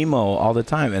bring up emo all the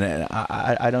time, and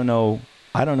I don't know.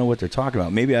 I don't know what they're talking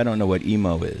about. Maybe I don't know what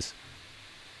emo is.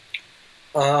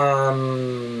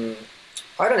 I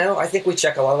don't know. I think we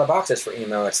check a lot of the boxes for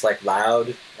emo. It's like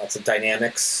loud, lots of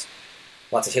dynamics,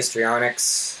 lots of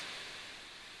histrionics.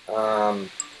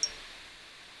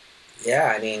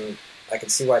 Yeah, I mean, I can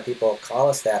see why people call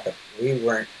us that, but we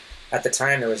weren't. At the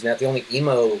time, there was the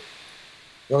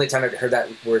only time I heard that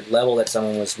word leveled at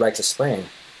someone was Right to Spring.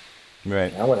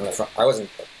 Right. I wasn't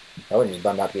I wouldn't be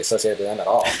bummed out to be associated with them at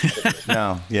all.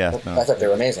 No, yeah. No. I thought they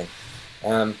were amazing.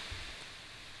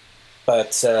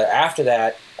 But after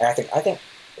that, I think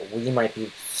we might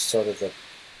be sort of the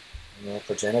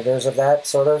progenitors of that,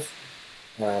 sort of.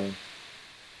 But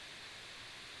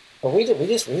we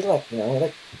listen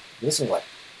to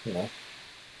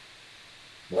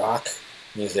rock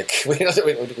music. We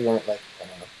weren't like, I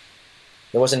don't know.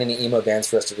 There wasn't any emo bands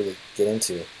for us to really get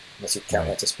into, unless you count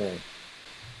Right to Spring.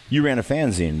 You ran a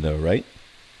fanzine though, right?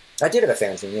 I did have a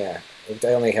fanzine, yeah.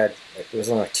 I only had, it was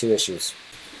only like 2 issues.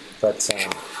 But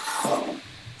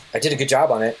I did a good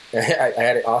job on it. I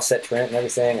had it offset print and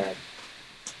everything, and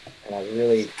I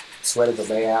really sweated the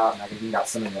layout, and I could read out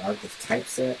some of the art with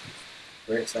typeset.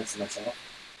 Very expensive myself.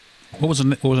 What was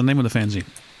the name of the fanzine?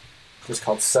 It was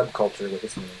called Subculture, with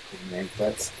this name,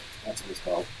 but that's what it's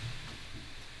called.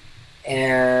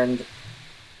 And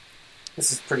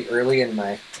this is pretty early in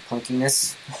my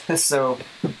punkiness, so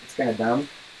it's kind of dumb.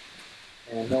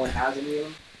 And no one has any of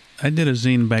them. I did a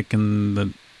zine back in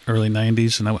the early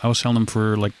 90s, and I was selling them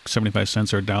for like 75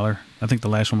 cents or $1. I think the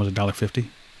last one was $1.50.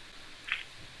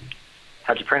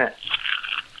 How'd you print it?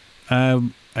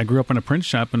 I grew up in a print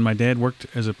shop, and my dad worked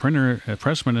as a printer, a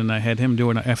pressman, and I had him do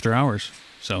it after hours.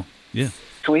 So, yeah.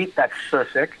 Sweet, that's so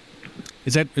sick.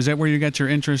 Is that where you got your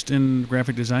interest in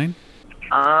graphic design?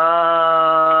 I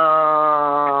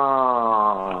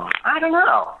don't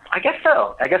know. I guess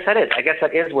so. I guess that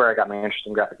is where I got my interest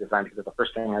in graphic design, because it's the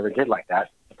first thing I ever did like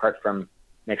that, apart from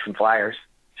make some flyers,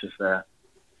 which is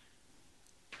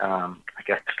I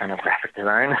guess kind of graphic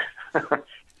design.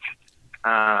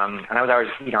 And I was always,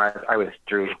 I was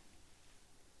drew,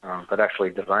 but actually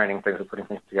designing things and putting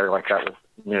things together like that was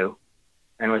new,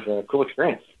 and it was a cool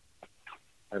experience.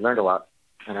 I learned a lot,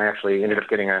 and I actually ended up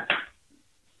getting a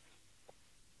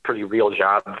pretty real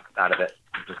job out of it,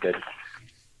 which was good.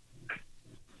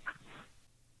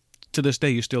 To this day,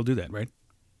 you still do that, right?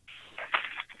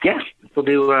 Yeah, still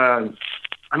do. I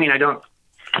don't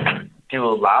do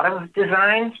a lot of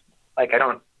design. Like, I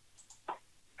don't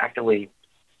actively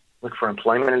look for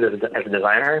employment as a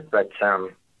designer, but I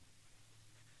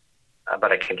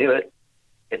can do it.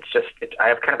 It's just I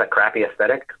have kind of a crappy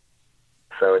aesthetic,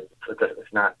 so it's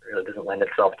not really, doesn't lend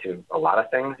itself to a lot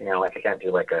of things. Like I can't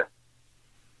do like a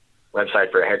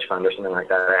website for a hedge fund or something like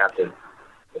that. I have to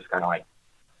just kind of like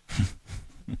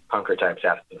punker types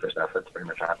asking for stuff. That's pretty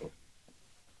much happens.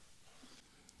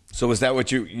 So was that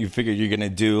what you figured you're going to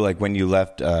do, like when you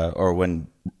left, or when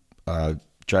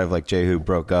Drive Like Jehu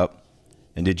broke up?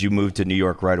 And did you move to New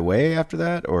York right away after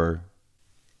that, or?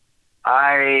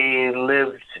 I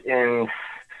lived in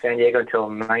San Diego until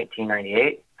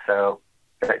 1998. So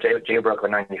Jehu broke up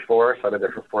in 94, so I lived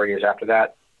there for 4 years after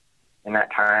that. In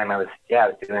that time, I was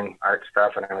doing art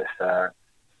stuff, and I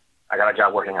got a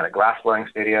job working at a glass blowing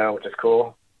studio, which is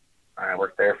cool. I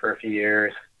worked there for a few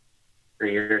years,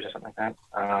 3 years or something like that.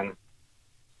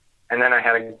 And then I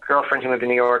had a girlfriend who moved to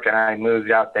New York, and I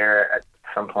moved out there at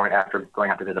some point after going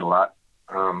out to visit a lot.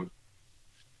 And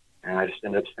I just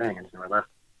ended up staying and never left.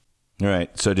 All right.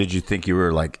 So did you think you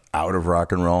were like out of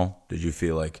rock and roll? Did you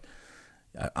feel like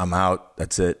I'm out?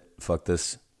 That's it. Fuck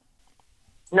this.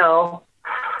 No,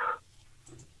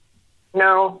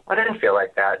 I didn't feel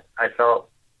like that. I don't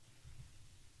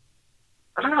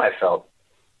know how I felt.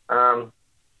 I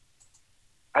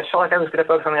just felt like I was going to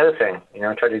focus on the other thing. I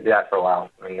tried to do that for a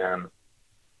while. And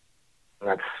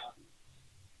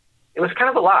it was kind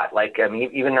of a lot. Like, I mean,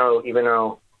 even though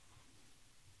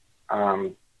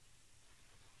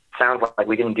sounds like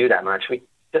we didn't do that much, it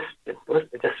just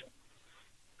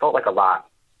felt like a lot.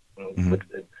 Mm-hmm.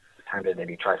 It's time to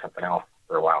maybe try something else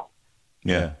for a while.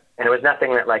 Yeah. And it was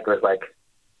nothing that I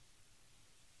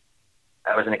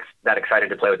wasn't that excited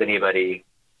to play with anybody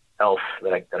else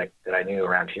that I knew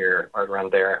around here or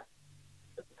around there.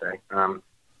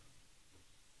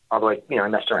 Although I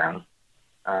messed around.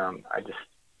 I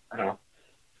don't know.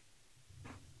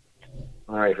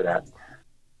 I'm not ready for that.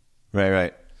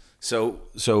 Right. So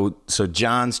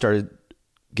John started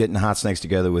getting Hot Snakes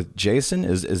together with Jason.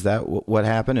 Is that what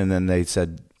happened? And then they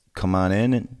said, "Come on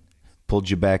in," and pulled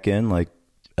you back in like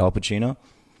Al Pacino.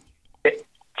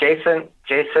 Jason,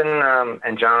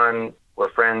 and John were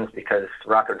friends because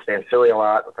Rock would stay in Philly a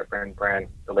lot with our friend Brian,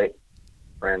 the late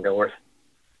Brian Dilworth.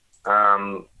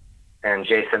 And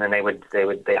Jason and they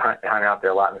hung out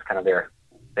there a lot, and it was kind of their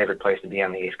favorite place to be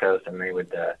on the East Coast. And they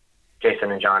would,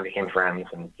 Jason and John became friends,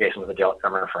 and Jason was a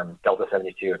drummer from Delta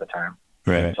 72 at the time.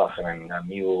 Right. He was also in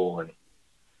Mule and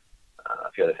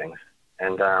a few other things.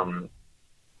 And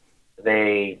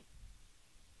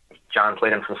John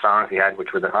played him some songs he had,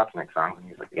 which were the Hot Snake songs, and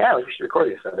he was like, "Yeah, we should record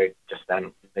these." So they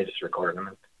just recorded them,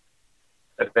 and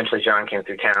eventually John came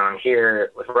through town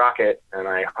here with Rocket, and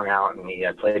I hung out, and he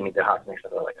played me the Hot Snake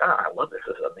stuff. I was like, oh, I love this.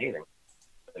 This is amazing.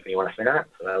 If you want to swing on it,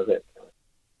 so that was it.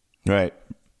 Right.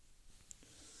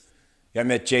 Yeah, I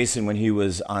met Jason when he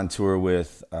was on tour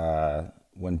with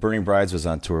when Burning Brides was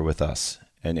on tour with us,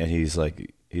 and he's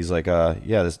like,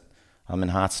 yeah, I'm in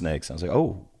Hot Snakes. I was like,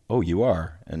 oh, you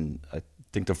are, and I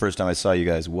think the first time I saw you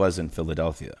guys was in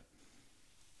Philadelphia.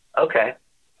 Okay.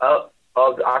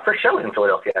 Our first show was in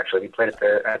Philadelphia. Actually, we played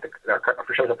our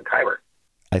first show was at the Khyber.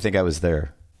 I think I was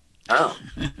there. Oh.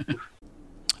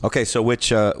 Okay, so which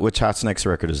Hot Snakes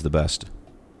record is the best?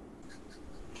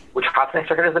 Which Hot Snakes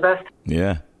record is the best?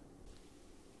 Yeah.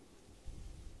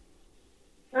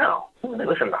 No, I haven't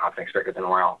listened to the Hot Snakes records in a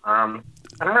while. I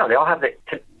don't know. They all have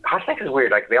Hot Snakes is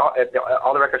weird. Like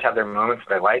all the records have their moments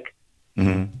that I like,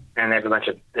 and they have a bunch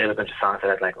of songs that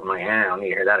I'd like. I'm like, I don't need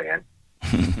to hear that again.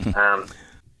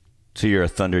 So you're a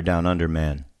Thunder Down Under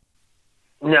man?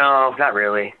 No, not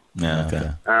really. Yeah.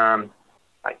 Okay.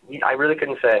 I really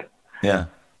couldn't say. Yeah.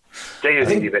 Jay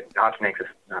is easy, but Hot Snakes is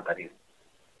not that easy.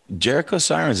 Jericho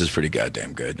Sirens is pretty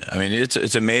goddamn good. I mean,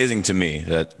 it's amazing to me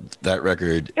that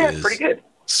record is pretty good.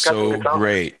 So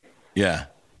great. Yeah.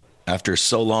 After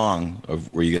so long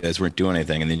of where you guys weren't doing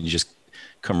anything, and then you just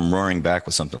come roaring back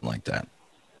with something like that.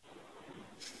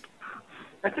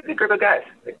 That's a good group of guys.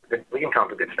 We can come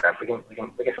up with good stuff. We can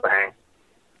still hang.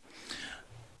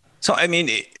 So, I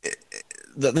mean,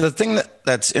 the thing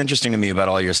that's interesting to me about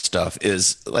all your stuff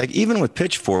is, like, even with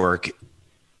Pitchfork,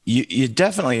 you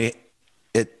definitely,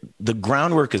 the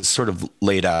groundwork is sort of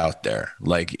laid out there.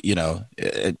 Like, you know,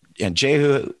 and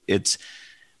Jehu,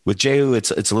 with Jehu, it's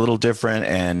a little different,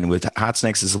 and with Hot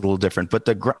Snakes, it's a little different. But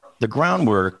the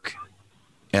groundwork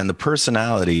and the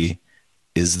personality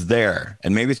is there,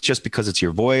 and maybe it's just because it's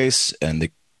your voice and the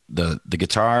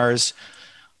guitars.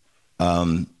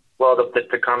 Well,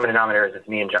 the common denominator is it's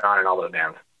me and John and all those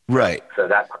bands, right? So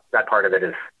that part of it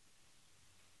is,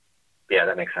 yeah,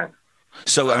 that makes sense.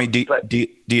 So I mean, do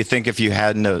you think if you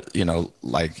hadn't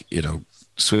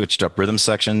switched up rhythm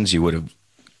sections, you would have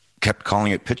kept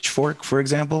calling it Pitchfork, for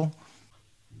example?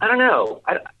 I don't know.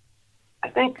 I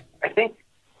think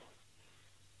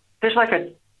there's like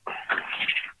a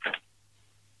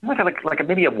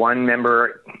maybe a one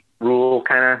member rule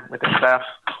kind of with this stuff.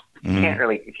 You can't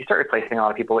really, if you start replacing a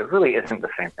lot of people, it really isn't the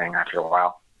same thing after a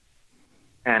while.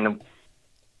 And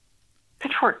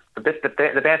Pitchfork,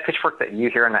 the bad Pitchfork that you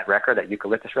hear on that record, that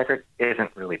Eucalyptus record, isn't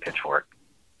really Pitchfork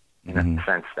in the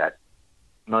sense that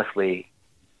mostly,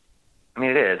 I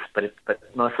mean, it is, but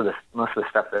most of the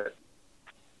stuff that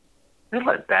there's a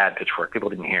lot of bad Pitchfork people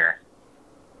didn't hear.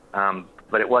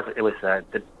 But it was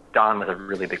Don was a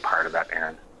really big part of that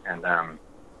band, and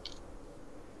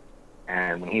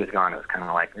when he was gone, it was kind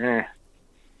of like, It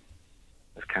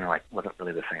was kind of like wasn't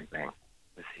really the same thing.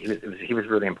 He was a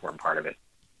really important part of it.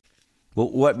 Well,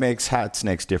 what makes Hot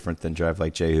Snakes different than Drive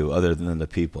Like Jehu, other than the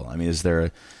people? I mean, is there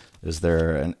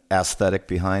an aesthetic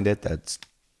behind it that's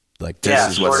like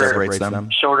this is what separates them?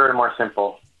 Shorter and more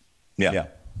simple. Yeah.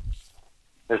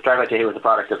 There's Drive Like Jehu was a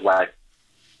product of like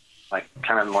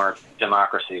kind of more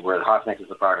democracy, where the Hot Snakes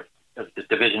is a product of the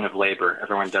division of labor.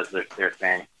 Everyone does their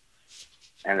thing,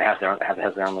 and they have their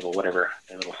own little whatever,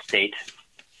 their little state,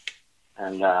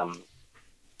 and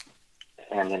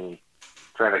then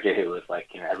Drive Like Jehu was like,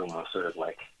 everyone was sort of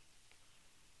like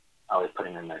always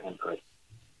putting in their input,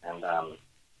 and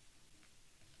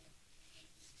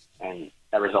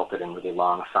that resulted in really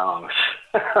long songs.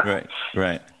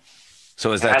 Right.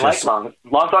 So is that I like long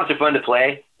songs are fun to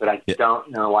play, but I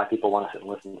don't know why people want to sit and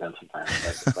listen to them sometimes.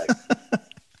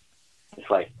 It's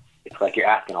like you're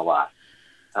asking a lot.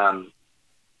 And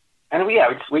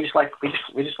we just like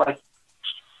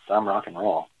dumb rock and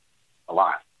roll a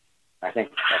lot. I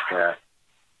think that,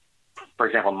 for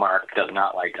example, Mark does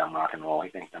not like dumb rock and roll. He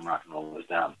thinks dumb rock and roll is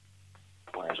dumb,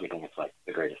 whereas we think it's like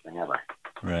the greatest thing ever.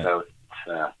 Right. So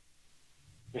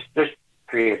it's, there's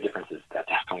creative differences that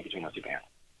definitely between those two bands.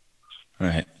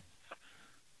 Right.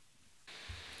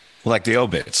 Like the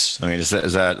Obits. I mean, is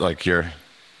that like you're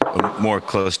more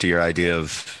close to your idea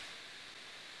of?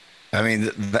 I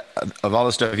mean, of all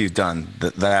the stuff you've done,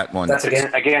 that one. That's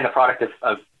again the product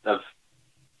of the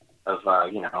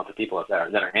people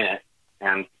that are in it,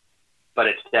 but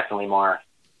it's definitely more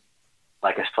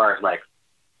like, as far as like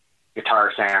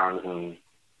guitar sounds and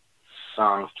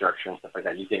song structure and stuff like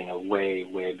that, you're getting a way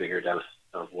bigger dose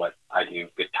of what I do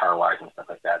guitar wise and stuff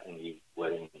like that than you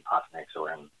would in Hot Snakes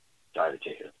or in Drive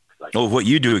Like Jehu. What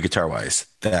you do guitar wise?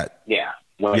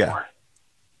 More.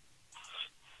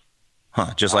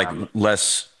 Huh? Just like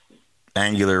less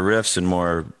angular riffs and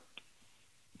more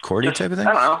chordy type of thing.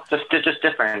 I don't know. Just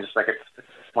different. Just like it's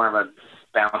more of a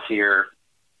bouncier,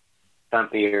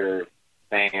 thumpier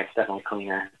thing. It's definitely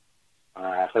cleaner.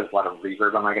 So there's a lot of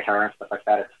reverb on my guitar and stuff like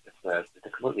that. It's a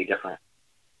completely different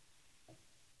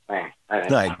thing.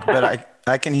 Right, but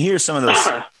I can hear some of those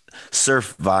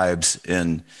surf vibes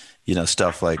in,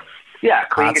 stuff like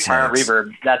clean Hot guitar Snakes.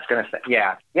 reverb. That's gonna say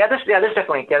There's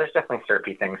definitely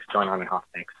surfy things going on in Hot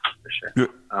Snakes for sure.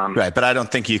 Right, but I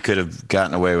don't think you could have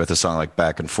gotten away with a song like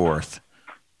Back and Forth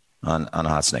on a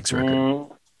Hot Snakes record.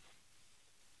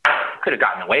 Could have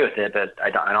gotten away with it, but I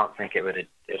don't think it wouldn't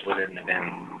have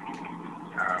been.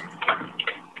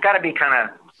 It's got to be kind of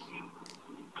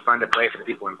fun to play for the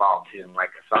people involved too. And like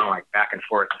a song like Back and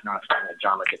Forth is not a song that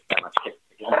John would get that much kick.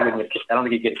 I don't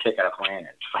think he'd get a kick out of playing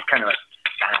it. It's like kind of like,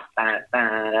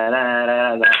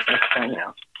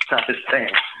 it's not his thing.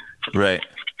 Right.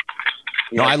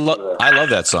 No, I love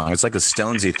that song. It's like a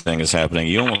Stonesy thing is happening.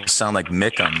 You almost sound like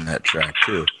Mick on that track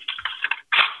too.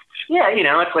 Yeah,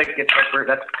 it's like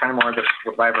that's kind of more of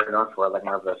what Vibrate on for, like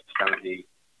more of a Stonesy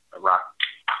rock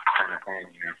kind of thing.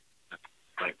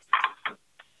 Like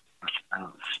I don't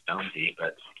know, Stonesy,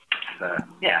 but that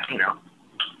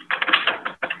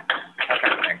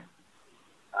kind of thing.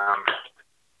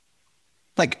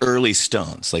 Like early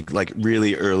Stones, like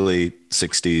really early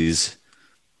 '60s,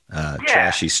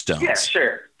 trashy Stones. Yeah,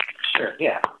 sure,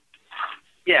 yeah.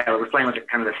 We're playing with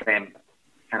kind of the same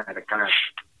kind of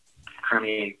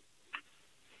crummy,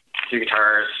 two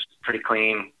guitars, pretty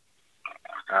clean,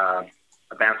 a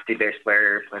bouncy bass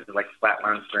player plays like flat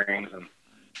one strings, and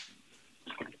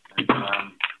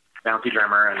bouncy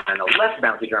drummer, and then a less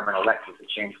bouncy drummer, and Alexis. It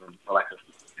changed from Alexis.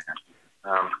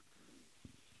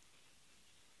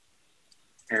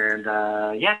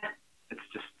 It's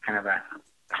just kind of a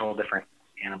whole different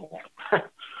animal.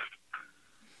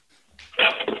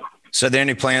 So, are there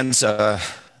any plans?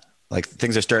 Like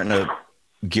things are starting to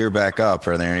gear back up.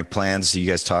 Are there any plans? Are you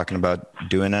guys talking about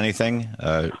doing anything?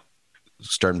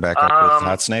 Starting back up with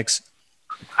Hot Snakes?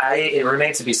 It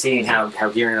remains to be seen how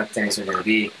gearing up things are going to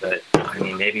be, but I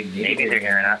mean, maybe they're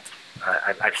gearing up.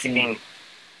 I've seen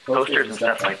posters and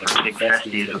stuff like big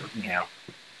festies of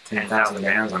 10,000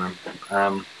 bands on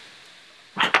them.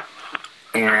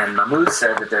 And Mahmood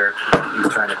said that he's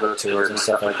trying to book tours and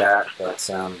stuff like that, but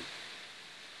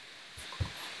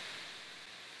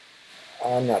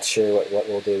I'm not sure what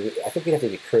we'll do. I think we have to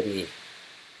be pretty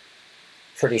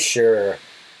sure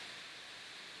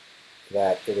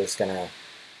that it was going to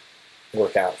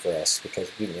work out for us,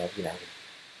 because we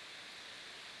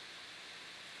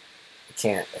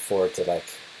can't afford to like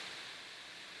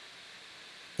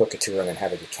book a tour and then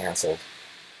have it be canceled.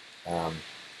 And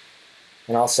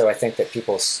also, I think that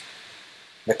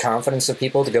the confidence of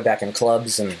people to go back in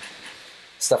clubs and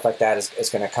stuff like that is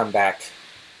going to come back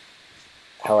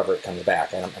however it comes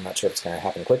back. I'm not sure if it's going to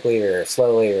happen quickly or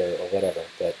slowly or whatever,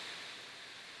 but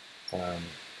we'll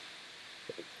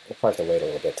probably have to wait a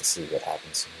little bit to see what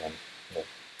happens, and then we'll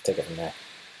take it from there.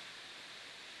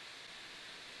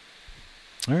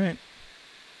 All right.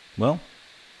 Well,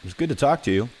 it was good to talk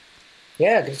to you.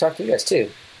 Yeah, good to talk to you guys,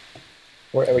 too.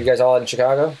 Are you guys all in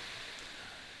Chicago?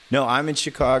 No, I'm in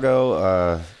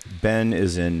Chicago. Ben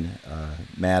is in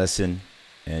Madison,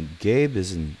 and Gabe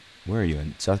is in, where are you,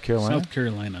 in South Carolina? South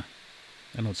Carolina.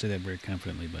 I don't say that very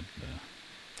confidently, but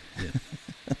yeah.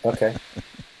 Okay.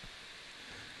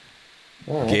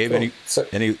 All right, Gabe, cool.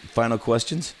 any final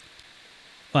questions?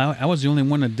 Well, I was the only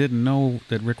one that didn't know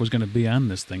that Rick was going to be on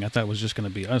this thing. I thought it was just going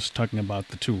to be us talking about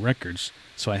the two records.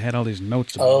 So I had all these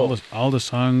notes about all the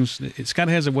songs. Scott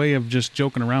has a way of just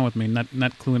joking around with me, not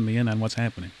cluing me in on what's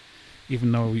happening.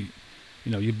 Even though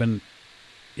you've been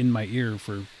in my ear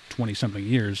for 20-something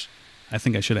years, I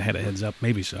think I should have had a heads up.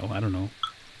 Maybe so. I don't know.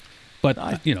 But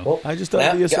I just thought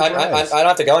it'd be a surprise. I don't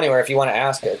have to go anywhere if you want to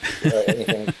ask it or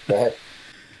anything. Go ahead.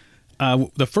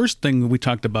 The first thing we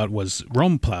talked about was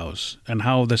Rome Plows and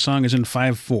how the song is in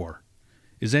 5/4.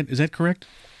 Is that correct?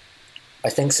 I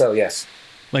think so. Yes.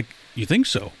 Like, you think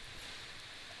so?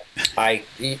 I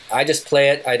just play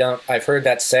it. I've heard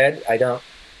that said. I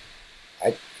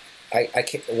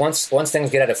can't, once things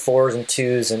get out of 4s and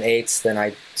 2s and 8s, then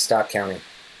I stop counting.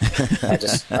 I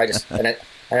just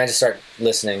start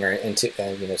listening or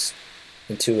intuiting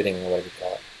or whatever you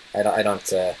call it. I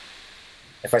don't.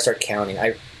 If I start counting,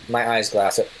 my eyes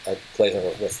glass I glaze over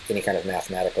with any kind of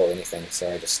mathematical anything.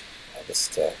 So I just.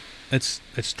 It's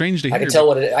strange to hear. I can tell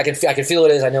what it is. I can feel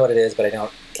what it is. I know what it is, but I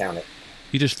don't count it.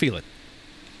 You just feel it.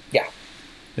 Yeah.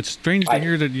 It's strange to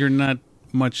hear that you're not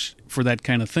much for that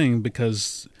kind of thing,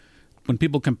 because when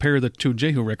people compare the two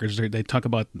Jehu records, they talk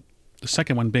about the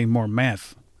second one being more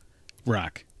math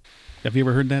rock. Have you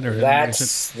ever heard that? Or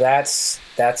that's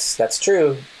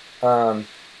true.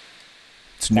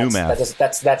 It's new math.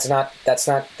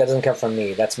 That doesn't come from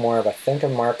me. That's more of a think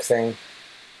of Mark thing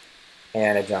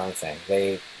and a John thing.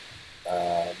 They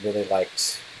really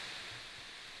liked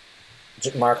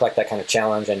Mark liked that kind of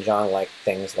challenge, and John liked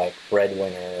things like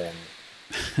Breadwinner and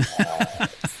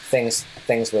things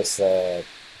with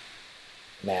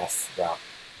math rock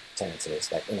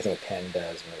tendencies, like anything a pen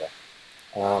does.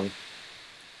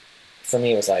 For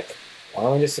me, it was like, why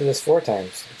don't we just do this 4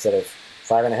 times instead of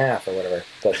 5.5 or whatever?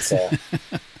 But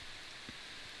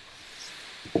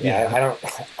yeah,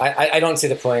 I don't see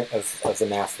the point of the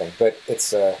math thing. But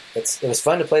it was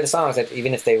fun to play the songs, that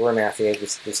even if they were mathy,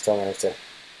 we still managed to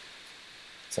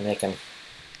make them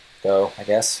go, I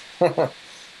guess.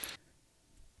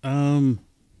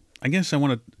 I guess I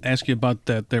want to ask you about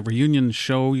that reunion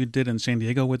show you did in San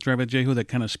Diego with Drive By Jehu that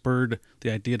kind of spurred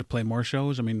the idea to play more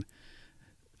shows. I mean,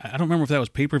 I don't remember if that was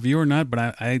pay-per-view or not, but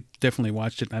I definitely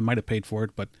watched it. I might have paid for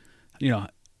it, but,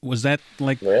 was that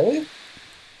like... Really?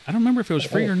 I don't remember if it was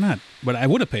free or not, but I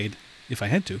would have paid if I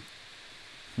had to.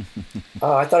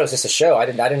 Oh, I thought it was just a show. I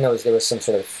didn't know there was some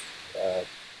sort of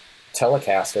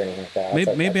telecast or anything like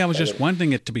that. Maybe I was just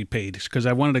wanting it to be paid because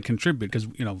I wanted to contribute. Because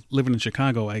living in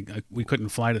Chicago, we couldn't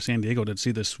fly to San Diego to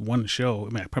see this one show. I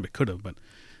mean, I probably could have, but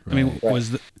I mean,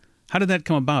 how did that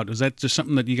come about? Was that just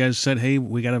something that you guys said, "Hey,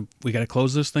 we gotta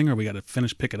close this thing, or we gotta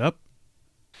pick it up"?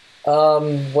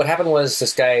 What happened was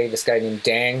this guy named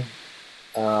Dang.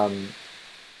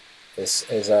 Is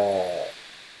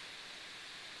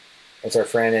our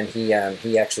friend, and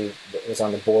he actually was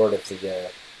on the board of the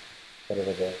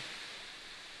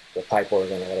the pipe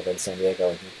organ or whatever in San Diego,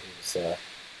 and he was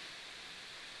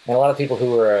and a lot of people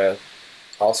who were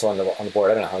also on the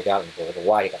board. I don't know how he got on the board or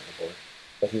why he got on the board,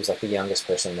 but he was like the youngest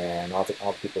person there, and all the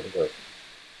people who were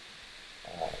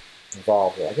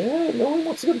involved were like, yeah, no one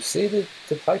wants to go see the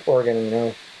pipe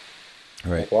organ,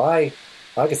 Right. Like, why?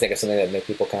 I could think of something that would make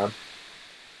people come.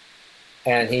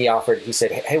 And he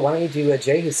said, hey, why don't you do a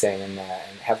Jehu thing and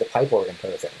have the pipe organ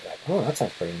play with it? We're like, oh, that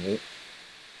sounds pretty neat.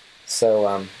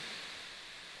 So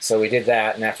we did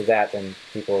that, and after that, then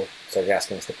people started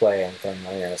asking us to play and throwing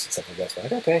money at us and stuff like that. So we're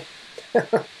like, okay.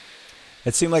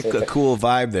 It seemed like a cool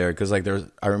vibe there because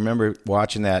I remember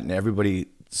watching that, and everybody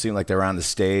seemed like they were on the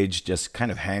stage just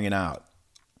kind of hanging out.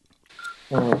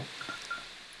 Mm-hmm.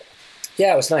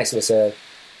 Yeah, it was nice. It was a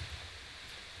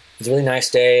really nice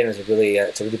day, and it's a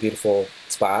really beautiful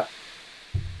spot.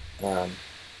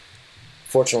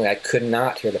 Fortunately, I could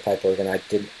not hear the pipe organ. I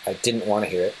didn't want to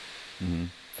hear it. Mm-hmm.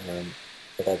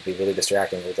 But that would be really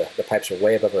distracting. The pipes were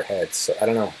way above our heads, so I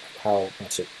don't know how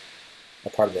much a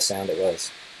part of the sound it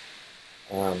was.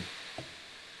 But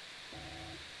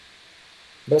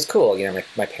it was cool.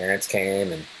 My parents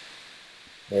came, and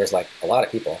there was like a lot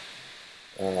of people.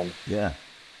 Yeah.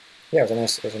 Yeah, it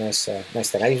was a nice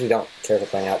thing. I usually don't care for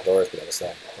playing outdoors, but it was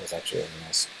actually a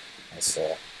nice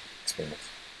experience.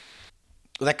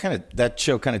 Well, that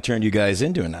show kind of turned you guys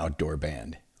into an outdoor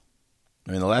band.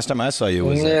 I mean, the last time I saw you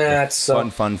was at Fun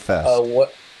Fest.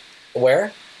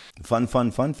 Where? Fun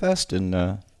Fest in.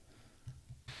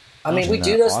 I mean, we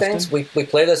do those Austin? things. We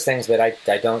play those things, but I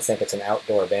don't think it's an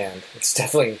outdoor band. It's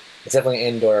definitely an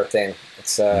indoor thing.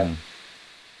 It's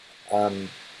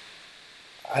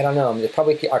I don't know. There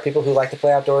probably are people who like to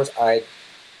play outdoors. Good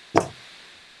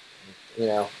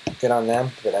on them,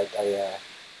 but I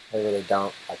really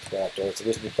don't like to play outdoors. The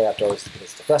reason we play outdoors is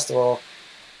because it's a festival,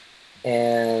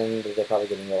 and they're probably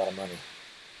getting a lot of money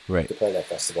to play that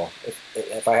festival.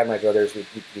 If I had my brothers, we'd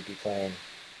be playing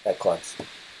at clubs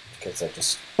because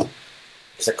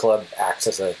a club acts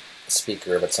as a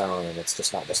speaker of its own, and it's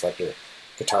just not just like your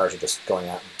guitars are just going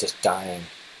out and just dying.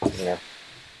 Yeah.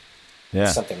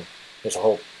 There's a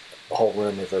whole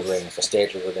room reverberating. There's a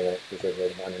stage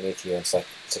reverberating underneath you. And it's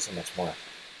just so much more.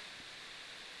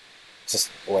 It's just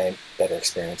a way better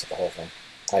experience of the whole thing,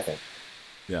 I think.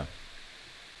 Yeah.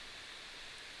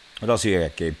 What else you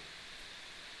got, Gabe?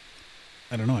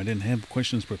 I don't know. I didn't have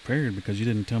questions prepared because you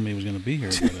didn't tell me he was going to be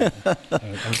here. But,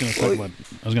 I was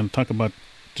going to talk about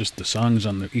just the songs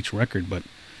on each record, but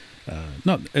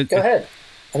no. Go ahead.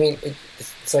 I mean,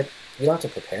 it's like you don't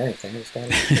have to prepare anything. It's kind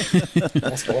of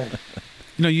ask away.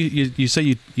 You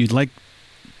say you like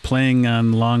playing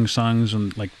on long songs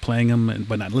and like playing them,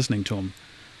 but not listening to them.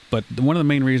 But one of the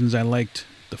main reasons I liked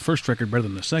the first record better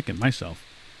than the second myself,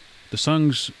 the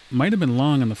songs might have been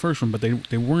long on the first one, but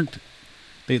they weren't.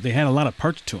 They had a lot of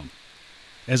parts to them,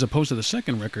 as opposed to the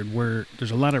second record where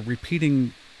there's a lot of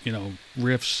repeating,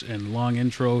 riffs and long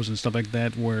intros and stuff like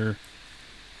that. Where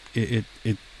it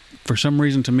for some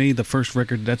reason to me the first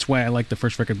record, that's why I like the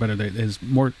first record better. It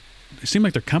seemed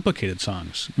like they're complicated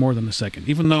songs more than the second,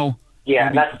 even though.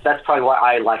 Yeah, that's probably why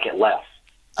I like it less.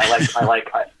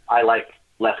 I like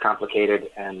less complicated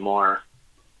and more.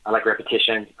 I like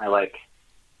repetition. I like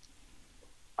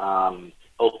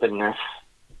openness,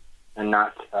 and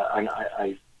not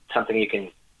I something you can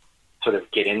sort of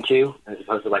get into as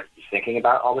opposed to like be thinking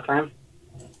about all the time.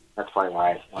 That's probably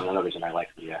why another reason I like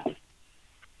the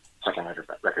second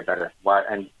record better. Why?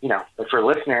 And but for a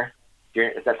listener,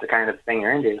 if that's the kind of thing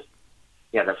you're into,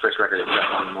 yeah, the first record is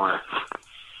definitely more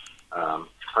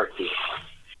heartbeat.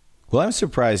 Well, I'm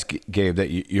surprised, Gabe, that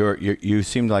you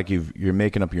seemed like you're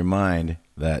making up your mind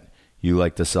that you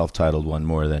like the self-titled one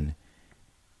more than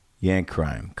Yank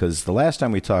Crime. Because the last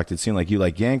time we talked, it seemed like you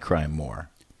like Yank Crime more.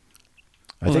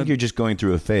 I think you're just going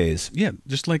through a phase. Yeah,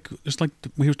 just like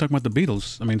we were talking about the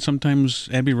Beatles. I mean, sometimes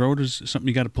Abbey Road is something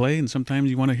you got to play, and sometimes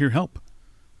you want to hear Help.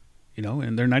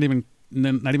 And they're not even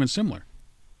similar.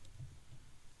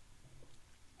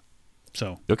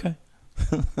 So okay,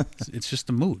 it's just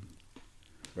the mood.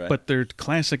 Right. But they're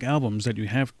classic albums that you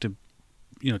have to,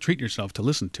 treat yourself to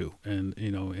listen to, and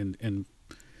and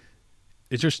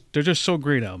they're just so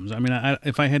great albums. I mean,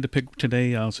 if I had to pick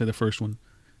today, I'll say the first one.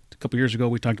 A couple years ago,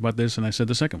 we talked about this, and I said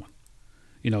the second one.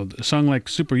 A song like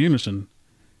Super Unison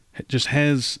just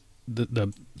has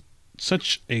the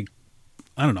such a,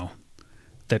 I don't know,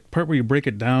 that part where you break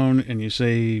it down and you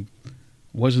say,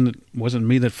 wasn't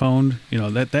me that phoned?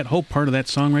 That whole part of that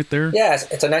song right there. Yeah,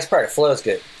 it's a nice part. It flows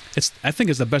good. I think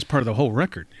it's the best part of the whole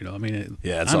record. I mean,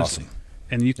 it's honestly. awesome.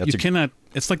 And you cannot.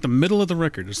 It's like the middle of the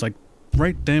record. It's like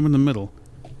right damn in the middle,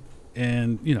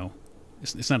 and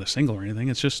it's not a single or anything.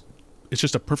 It's just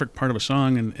a perfect part of a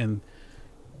song, and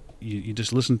you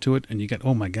just listen to it, and you get,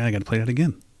 oh my god, I got to play that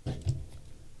again.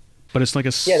 But it's like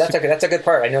that's a good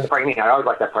part. I know the part you mean. I always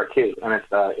like that part too, and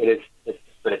but it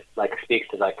like speaks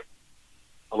to like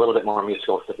a little bit more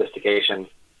musical sophistication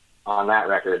on that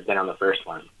record than on the first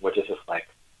one, which is just like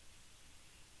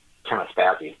kind of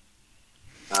spazzy.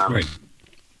 Right.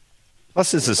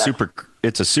 Plus, it's a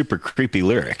super creepy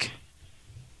lyric.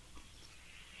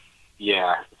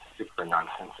 Yeah, it's super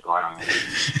nonsensical. I don't know.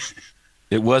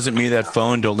 It wasn't me that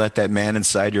phoned. Don't let that man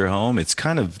inside your home. It's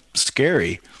kind of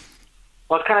scary.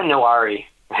 Well, it's kind of noir-y,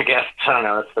 I guess. I don't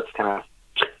know. That's kind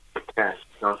of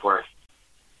going for it.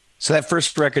 So that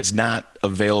first record's not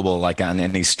available like on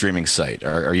any streaming site.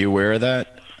 Are you aware of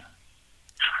that?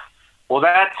 Well,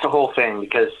 that's the whole thing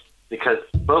because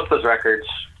both those records,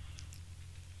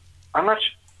 I'm not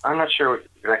sure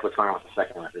exactly what's going on with the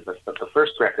second record, but the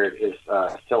first record is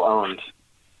still owned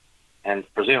and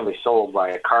presumably sold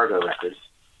by Cargo Records,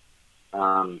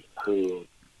 who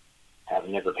have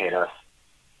never paid us,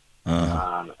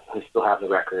 who still have the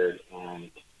record, and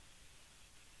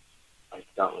I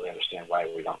don't really understand why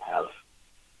we don't have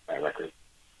that record.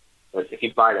 But if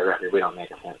you buy that record, we don't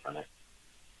make a cent from it.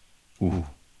 Ooh.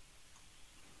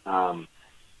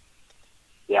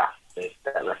 Yeah,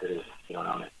 that record is, you don't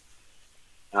own it.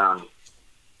 Or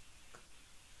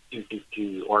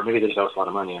maybe they just owe us a lot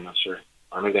of money, I'm not sure.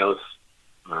 Or maybe they owe us,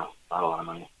 not a lot of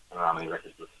money. I don't know how many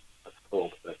records that's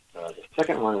sold, but the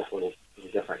second one is a little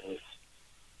different.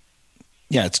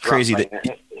 It's crazy that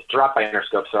it's dropped by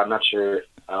Interscope, so I'm not sure.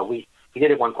 We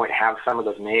did at one point have some of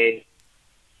those made,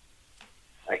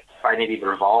 like by maybe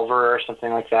Revolver or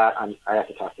something like that. I have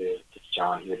to talk to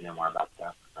John. He would know more about that.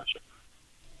 I'm not sure.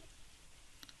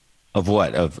 Of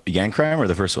what? Of Yank Crime or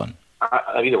the first one?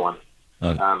 Of either one.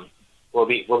 Okay. Well,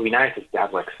 it'd be nice to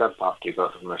have like Sub Pop do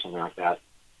both of them or something like that.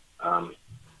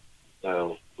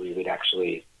 So we would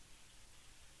actually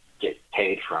get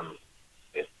paid from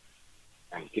it,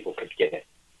 and people could get it.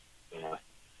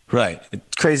 Right.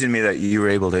 It's crazy to me that you were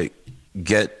able to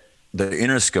get the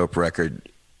Interscope record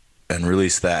and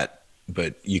release that,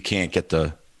 but you can't get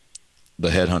the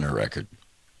Headhunter record.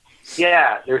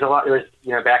 Yeah, there's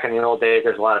back in the old days,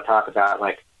 there's a lot of talk about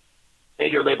like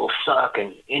major labels suck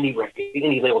and indie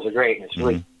labels are great, and it's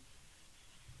really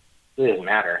it doesn't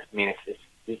matter. I mean,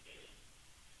 it's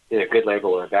either a good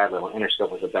label or a bad label.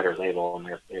 Interscope was a better label,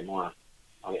 and they're more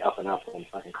on the up and up than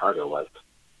fucking Cargo was.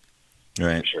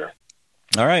 Right. Sure.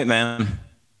 All right, man.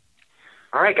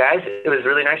 All right, guys. It was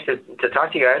really nice to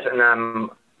talk to you guys, and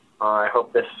I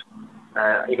hope this.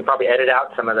 You could probably edit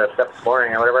out some of the stuff that's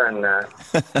boring or whatever. And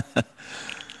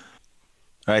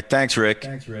all right, thanks, Rick.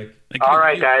 All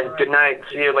right, guys. Good night.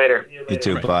 See you later. You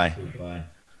too. Bye. Bye.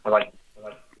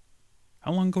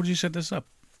 How long ago did you set this up?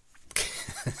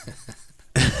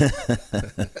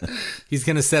 He's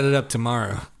gonna set it up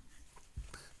tomorrow.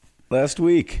 Last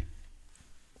week.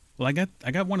 Well,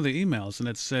 I got one of the emails, and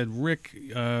it said, Rick,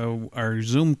 our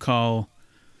Zoom call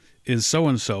is so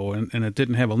and so, and it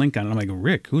didn't have a link on it. I'm like,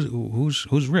 Rick,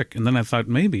 who's Rick? And then I thought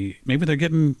maybe they're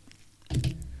getting,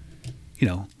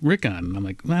 Rick on. And I'm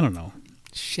like, I don't know.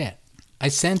 Shit. I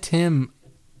sent him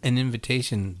an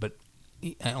invitation, but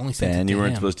I only sent it to him. And you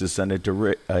weren't supposed to send it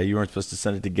to you weren't supposed to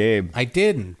send it to Gabe. I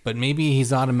didn't, but maybe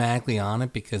he's automatically on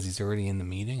it because he's already in the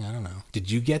meeting. I don't know.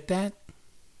 Did you get that?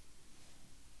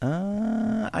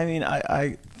 I mean,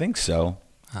 I think so.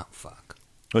 Oh, fuck.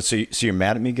 What, so you're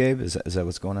mad at me, Gabe? Is that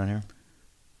what's going on here?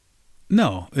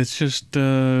 No, it's just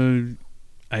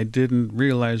I didn't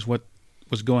realize what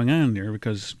was going on there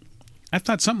because I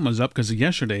thought something was up because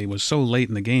yesterday was so late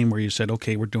in the game where you said,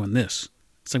 okay, we're doing this.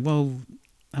 It's like, well,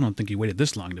 I don't think you waited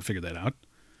this long to figure that out.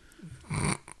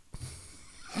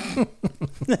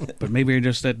 But maybe you're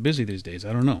just that busy these days.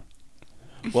 I don't know.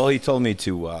 Well, he told me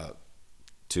to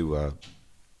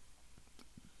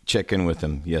check in with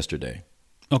him yesterday.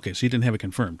 Okay, so you didn't have it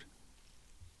confirmed.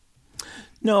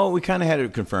 No, we kind of had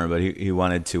it confirmed, but he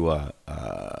wanted to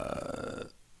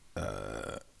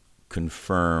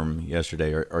confirm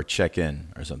yesterday or check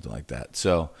in or something like that.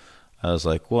 So I was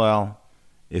like, well,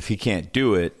 if he can't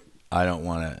do it, I don't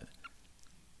want to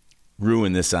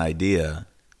ruin this idea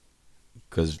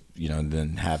because,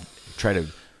 then try to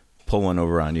pull one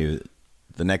over on you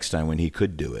the next time when he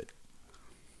could do it.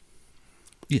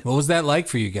 Yeah. What was that like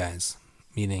for you guys,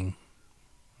 meeting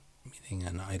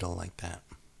an idol like that?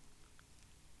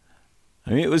 I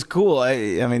mean, it was cool.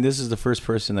 I mean, this is the first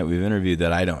person that we've interviewed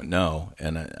that I don't know,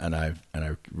 and I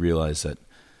realize that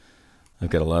I've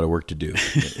got a lot of work to do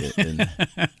in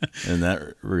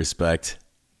that respect.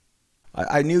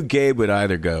 I knew Gabe would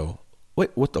either go, "Wait,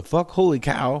 what the fuck? Holy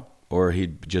cow!" or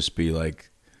he'd just be like,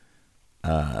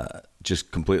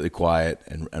 just completely quiet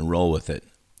and roll with it.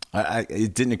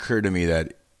 It didn't occur to me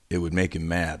that it would make him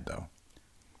mad, though.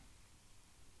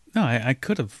 No, I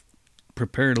could have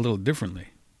prepared a little differently.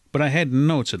 But I had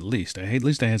notes at least. I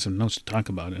had some notes to talk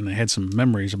about, and I had some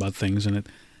memories about things, and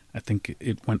I think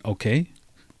it went okay.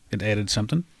 It added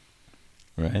something.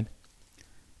 Right.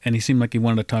 And he seemed like he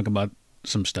wanted to talk about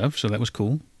some stuff, so that was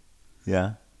cool.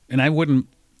 Yeah. And I'm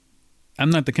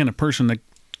not the kind of person that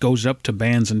goes up to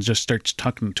bands and just starts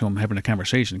talking to them, having a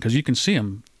conversation, because you can see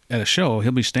him at a show,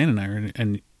 he'll be standing there,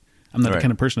 and I'm not the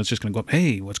kind of person that's just going to go up,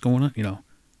 hey, what's going on?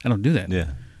 I don't do that.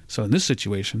 Yeah. So in this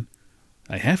situation,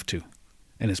 I have to.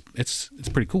 And it's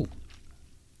pretty cool.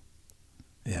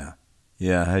 Yeah.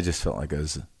 Yeah, I just felt like I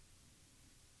was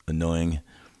annoying.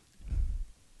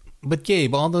 But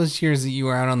Gabe, all those years that you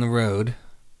were out on the road,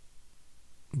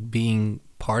 being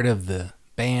part of the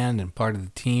band and part of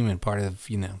the team and part of,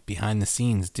 behind the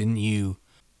scenes, didn't you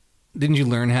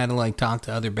learn how to talk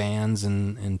to other bands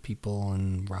and people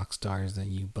and rock stars that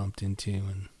you bumped into,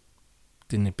 and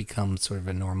didn't it become sort of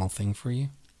a normal thing for you?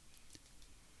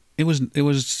 I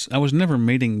was never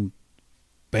meeting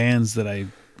bands that I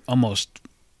almost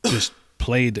just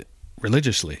played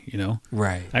religiously,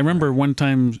 Right. I remember one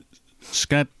time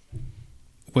Scott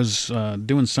was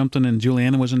doing something and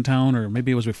Juliana was in town, or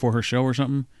maybe it was before her show or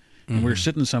something, and we were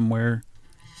sitting somewhere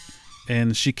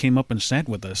and she came up and sat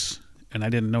with us, and I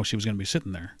didn't know she was going to be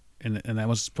sitting there, and I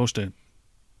was supposed to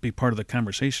be part of the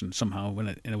conversation somehow,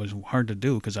 and it was hard to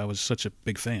do because I was such a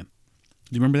big fan.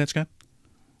 Do you remember that, Scott?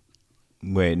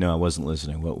 Wait, no, I wasn't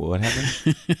listening. What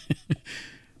happened?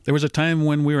 There was a time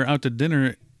when we were out to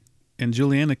dinner and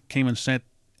Juliana came and sat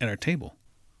at our table.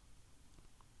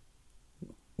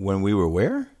 When we were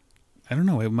where? I don't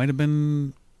know. It might have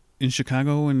been in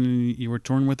Chicago and you were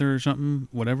touring with her or something,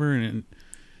 whatever. And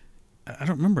I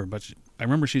don't remember, but I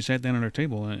remember she sat down at our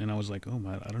table and I was like, oh,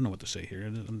 I don't know what to say here.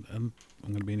 I'm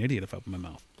going to be an idiot if I open my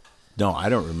mouth. No, I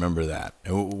don't remember that.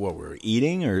 What, we were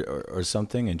eating or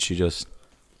something, and she just...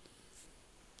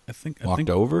 I think walked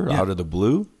over out of the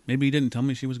blue. Maybe he didn't tell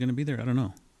me she was going to be there. I don't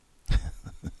know.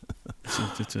 It's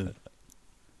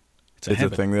a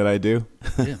thing that I do.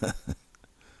 Yeah.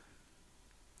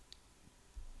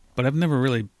 But I've never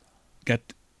really got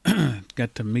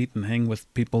to meet and hang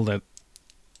with people that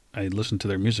I listened to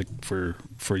their music for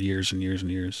years and years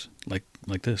and years, like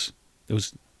this. It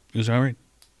was all right.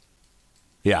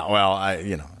 Yeah. Well, I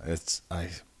don't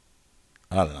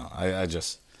know. I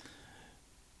just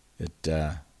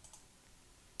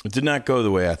it did not go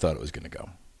the way I thought it was going to go.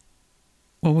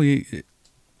 Well, you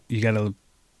got to,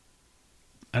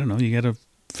 I don't know, you got to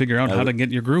figure out how to get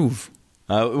your groove.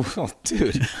 Well,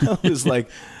 dude, I was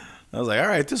like, all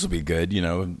right, this will be good.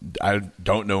 I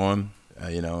don't know him,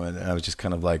 and I was just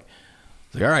kind of like,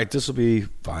 all right, this will be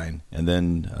fine. And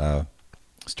then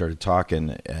started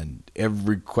talking, and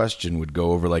every question would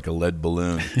go over like a lead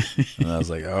balloon. And I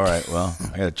was like, all right, well,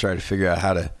 I got to try to figure out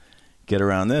how to get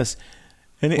around this.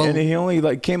 And he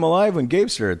only came alive when Gabe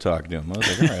started talking to him. I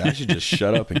was like, all right, I should just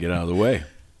shut up and get out of the way.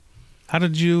 How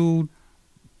did you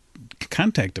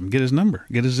contact him, get his number,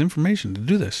 get his information to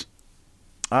do this?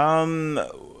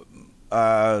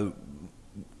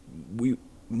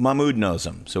 Mahmood knows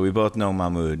him, so we both know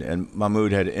Mahmood. And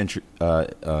Mahmood had,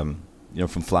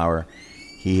 from Flower,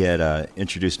 he had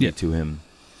introduced me to him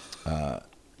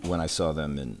when I saw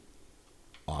them in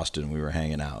Austin. We were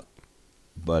hanging out,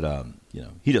 but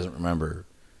he doesn't remember.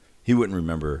 He wouldn't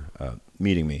remember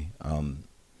meeting me.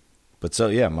 But so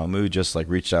yeah, Mahmood just like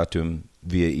reached out to him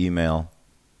via email,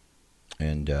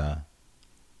 and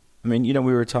we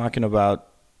were talking about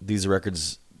these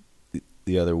records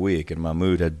the other week, and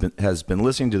Mahmood has been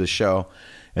listening to the show,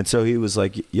 and so he was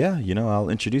like, yeah, I'll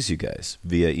introduce you guys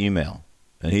via email,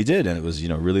 and he did, and it was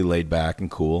really laid back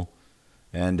and cool,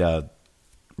 and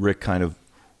Rick kind of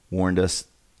warned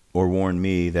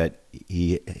me that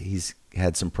he's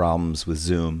had some problems with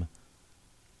Zoom,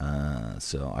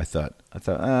 so I thought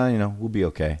we'll be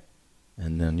okay,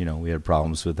 and then we had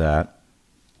problems with that,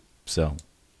 so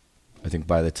I think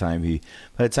by the time he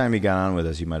got on with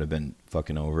us, he might have been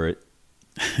fucking over it.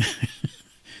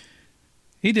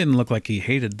 He didn't look like he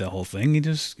hated the whole thing.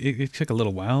 It took a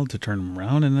little while to turn him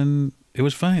around, and then it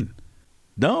was fine.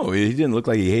 No, he didn't look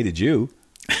like he hated you.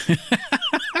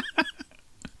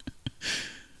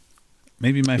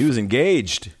 He was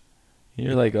engaged.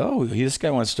 You're like, oh, this guy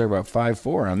wants to talk about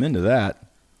 5'4". I'm into that.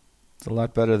 It's a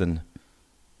lot better than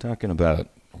talking about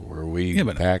were we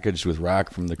packaged with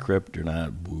rock from the crypt or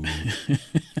not. Woo.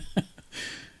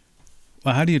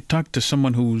 Well, how do you talk to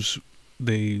someone who's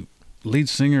the lead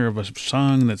singer of a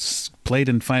song that's played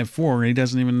in 5/4,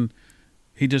 and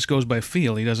he just goes by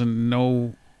feel. He doesn't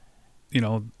know,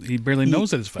 he barely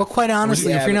knows that it's 5/4. Well, quite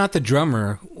honestly, if you're not the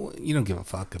drummer, you don't give a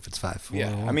fuck if it's 5/4.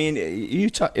 Yeah, I mean,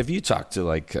 if you talk to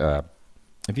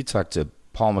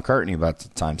Paul McCartney about the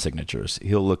time signatures,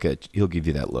 he'll give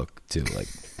you that look too. Like,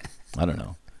 I don't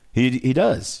know, he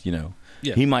does, Yeah.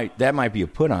 That might be a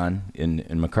put on in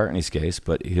McCartney's case,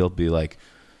 but he'll be like,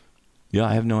 yeah,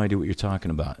 I have no idea what you're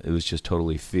talking about. It was just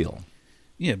totally feel.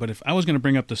 Yeah, but if I was going to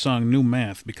bring up the song New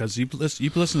Math, because you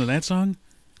listen to that song,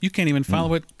 you can't even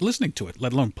follow it listening to it,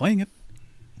 let alone playing it.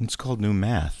 It's called New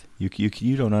Math. You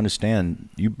don't understand.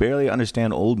 You barely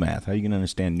understand old math. How are you going to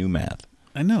understand new math?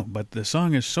 I know, but the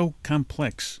song is so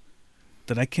complex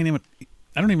that I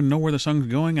don't even know where the song's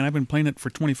going, and I've been playing it for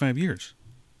 25 years.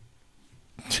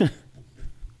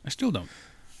 I still don't.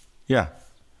 Yeah.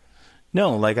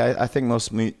 No, like I think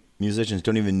most musicians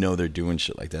don't even know they're doing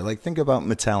shit like that. Like, think about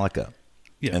Metallica,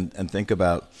 and think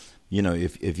about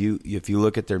if you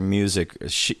look at their music,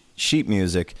 sheet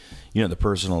music, the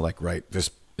person will like write this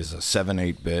is a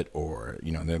 7/8 bit, or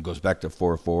then it goes back to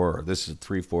 4/4, or this is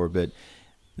 3/4 bit.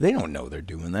 They don't know they're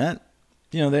doing that.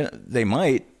 They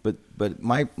might, but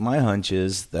my hunch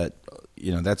is that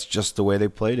that's just the way they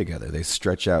play together. They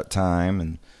stretch out time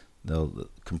and they'll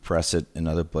compress it in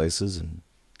other places, and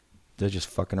they're just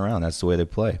fucking around. That's the way they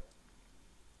play.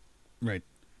 Right.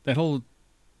 That whole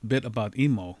bit about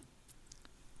emo,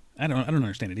 I don't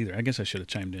understand it either. I guess I should have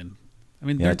chimed in. I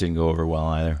mean, it didn't go over well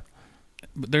either.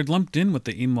 But they're lumped in with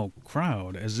the emo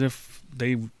crowd as if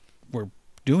they were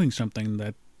doing something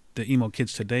that the emo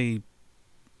kids today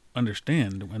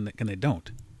understand when they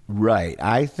don't. Right.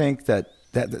 I think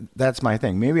that's my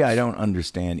thing. Maybe I don't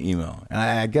understand emo. And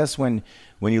I guess when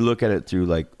you look at it through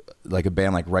like a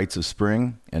band like Rites of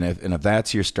Spring, and if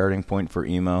that's your starting point for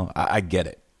emo, I get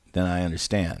it. Then I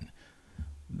understand.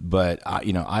 But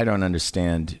I don't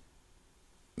understand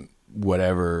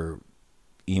whatever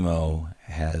emo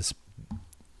has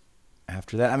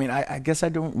after that. I mean, I guess I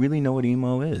don't really know what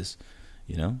emo is.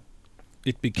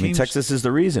 It became. Texas is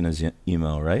the Reason is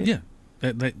emo, right? Yeah,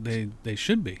 they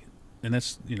should be, and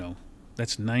that's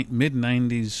that's mid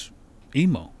 '90s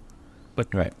emo,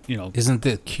 but right. Isn't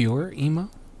the Cure emo?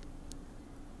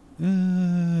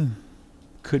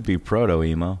 Could be proto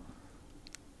emo.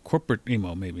 Corporate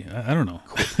emo, maybe. I don't know.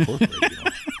 Corporate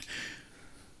emo.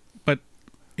 But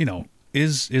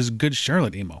is Good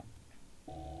Charlotte emo?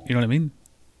 You know what I mean?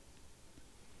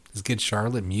 Is Good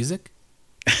Charlotte music?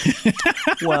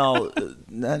 Well,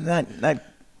 not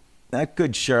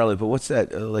Good Charlotte, but what's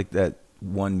that? Like that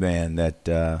one band that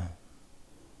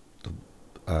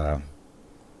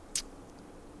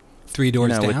Three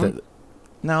Doors Down.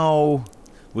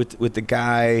 With the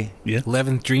guy. Yeah.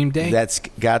 11th Dream Day. That's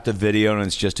got the video and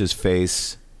it's just his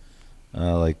face.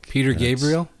 Like Peter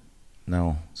Gabriel.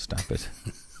 No, stop it.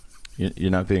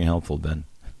 You're not being helpful, Ben.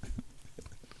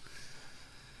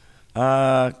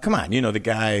 Come on, the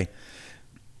guy.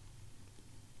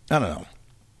 I don't know.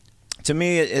 To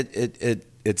me,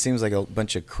 it seems like a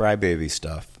bunch of crybaby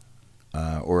stuff,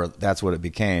 or that's what it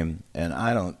became, and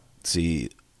I don't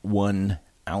see 1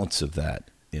 ounce of that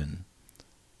in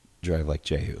Drive Like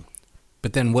Jehu.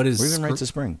 But then what is... Or even Rites of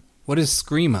Spring. What is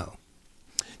screamo?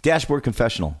 Dashboard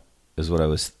Confessional is what I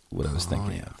was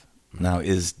thinking of. Now,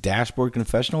 is Dashboard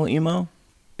Confessional emo?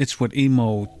 It's what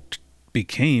emo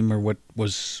became, or what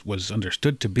was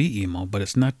understood to be emo, but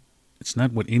it's not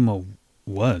what emo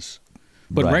was.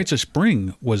 But Right. Rites of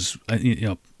Spring was,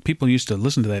 people used to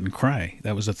listen to that and cry.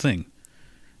 That was a thing,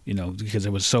 because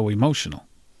it was so emotional.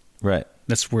 Right.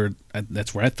 That's where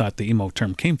I thought the emo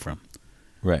term came from.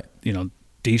 Right.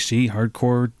 DC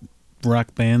hardcore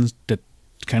rock bands that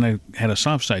kind of had a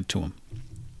soft side to them.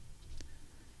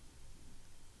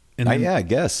 And then, I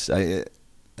guess it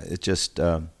just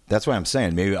that's why I'm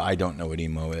saying maybe I don't know what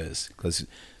emo is because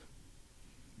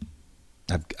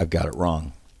I've got it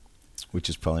wrong, which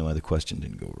is probably why the question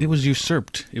didn't go. it was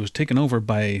usurped. It was taken over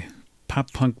by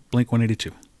pop punk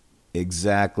Blink-182.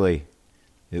 Exactly.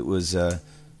 It was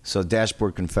so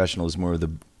Dashboard Confessional is more of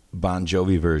the Bon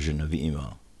Jovi version of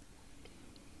emo.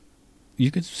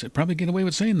 You could probably get away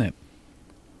with saying that.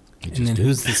 And then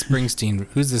who's the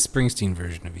Springsteen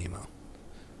version of emo?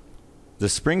 The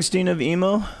Springsteen of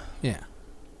emo? Yeah.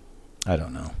 I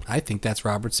don't know. I think that's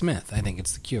Robert Smith. I think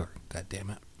it's The Cure. God damn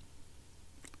it.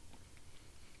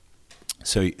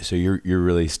 So you're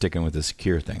really sticking with the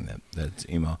Secure thing that's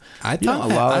emo. I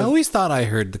always thought I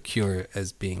heard The Cure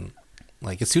as being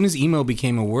like, as soon as emo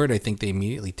became a word, I think they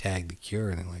immediately tagged The Cure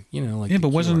and they're like, yeah, The but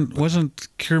Cure,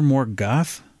 wasn't Cure more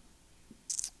goth?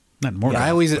 Not more. Yeah,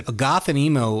 goth, goth and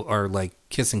emo are like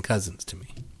kissing cousins to me.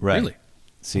 Right. Really?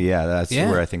 See, that's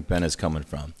where I think Ben is coming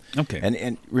from. Okay.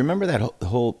 And remember that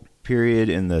whole period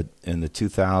in the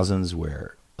 2000s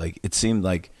where like it seemed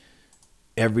like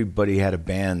everybody had a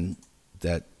band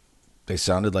that they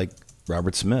sounded like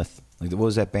Robert Smith. Like what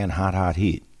was that band Hot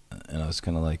Heat? And I was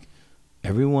kind of like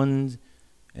everyone,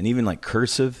 and even like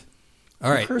Cursive.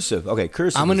 All right. Cursive. Okay,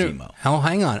 Cursive is emo.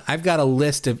 Hang on. I've got a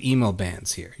list of emo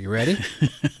bands here. You ready?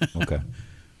 Okay.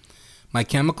 My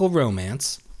Chemical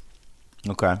Romance.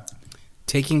 Okay.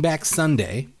 Taking Back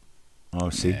Sunday. Oh,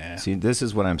 see, this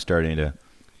is what I'm starting to.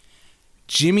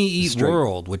 Jimmy Eat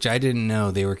World, which I didn't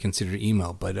know they were considered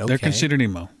emo, but okay. They're considered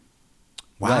emo.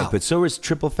 Wow. Right, but so was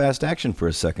Triple Fast Action for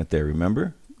a second there,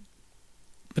 remember?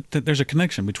 But there's a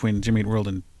connection between Jimmy Eat World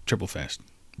and Triple Fast.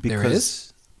 Because, there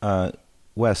is?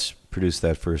 Wes produced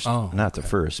that first, not the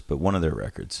first, but one of their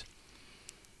records.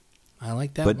 I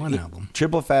like that one album.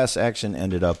 Triple Fast Action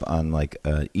ended up on like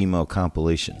a emo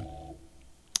compilation.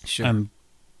 Sure. On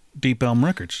Deep Elm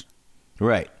Records.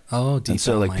 Right. Oh, Deep Elm. And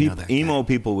so like I know that emo guy.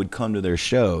 people would come to their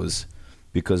shows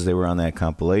because they were on that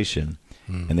compilation,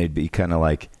 and they'd be kind of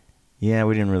like, "Yeah,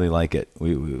 we didn't really like it.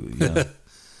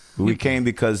 We came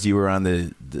because you were on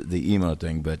the emo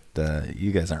thing, but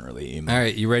you guys aren't really emo." All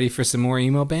right, you ready for some more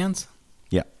emo bands?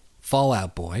 Yeah. Fall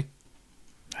Out Boy.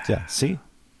 Yeah. See.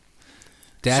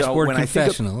 Dashboard when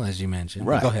Confessional, as you mentioned.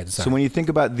 Right. Go ahead. Sorry. So when you think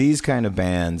about these kind of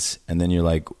bands, and then you're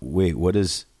like, wait, what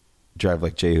does Drive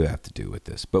Like Jehu have to do with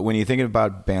this? But when you're thinking about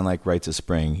a band like Rites of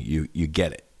Spring, you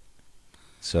get it.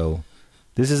 So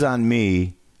this is on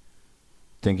me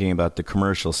thinking about the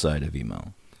commercial side of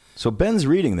emo. So Ben's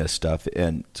reading this stuff,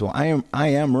 and so I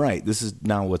am right. This is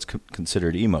now what's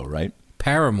considered emo, right?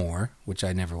 Paramore, which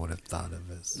I never would have thought of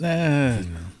as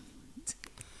emo.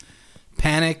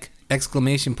 Panic!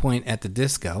 Exclamation point at the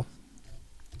Disco.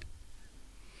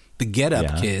 The Get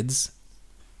Up Kids.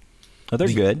 Oh, they're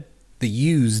good. The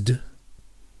Used.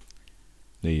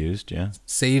 They used, yeah.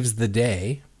 Saves the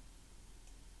Day.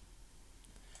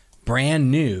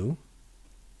 Brand New.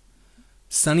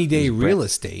 Sunny Day Real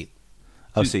Estate.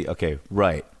 Oh, see, okay,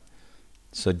 right.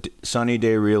 So Sunny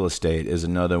Day Real Estate is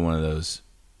another one of those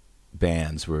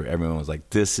bands where everyone was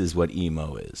like, this is what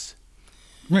emo is.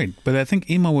 Right, but I think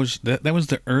emo was that was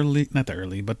the early, not the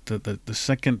early, but the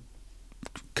second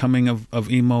coming of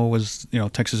emo was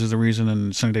Texas is the Reason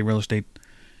and Sunny Day Real Estate.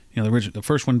 The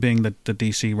first one being the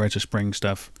DC Rites of Spring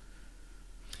stuff.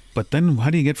 But then how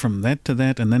do you get from that to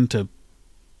that and then to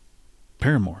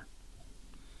Paramore?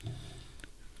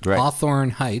 Right.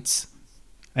 Hawthorne Heights.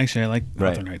 Actually, I like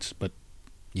Hawthorne Heights, but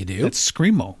you do? It's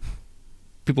screamo.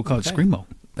 People call it screamo.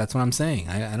 That's what I'm saying.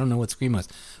 I don't know what screamo is.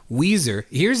 Weezer.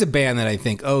 Here's a band that I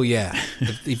think, oh yeah.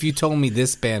 if you told me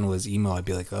this band was emo, I'd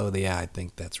be like, oh yeah, I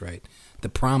think that's right. The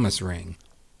Promise Ring.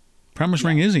 Promise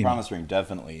Ring is emo. Promise Ring,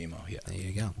 definitely emo, yeah. There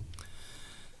you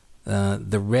go.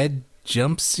 The Red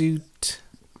Jumpsuit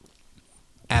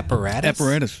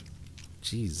Apparatus.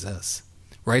 Jesus.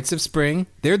 Rites of Spring.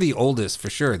 They're the oldest for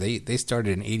sure. They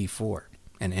started in 84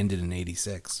 and ended in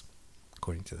 86,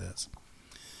 according to this.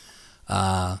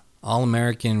 All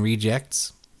American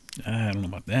Rejects. I don't know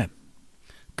about that.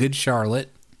 Good Charlotte.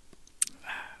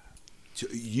 So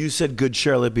you said Good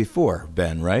Charlotte before,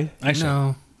 Ben, right? Actually,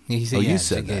 No. He said, you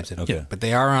said that. Said, okay. but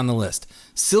they are on the list.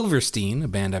 Silverstein, a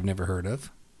band I've never heard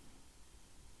of.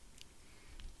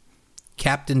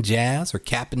 Captain Jazz or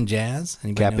Cap'n Jazz.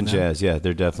 Anybody Cap'n know that? Jazz, yeah,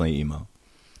 they're definitely emo.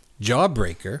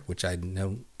 Jawbreaker, which I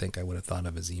don't think I would have thought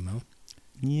of as emo.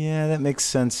 Yeah, that makes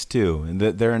sense too. And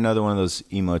they're another one of those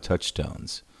emo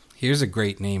touchstones. Here's a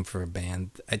great name for a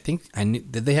band. I think I knew.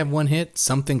 Did they have one hit?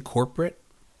 Something Corporate.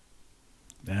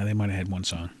 Yeah, they might have had one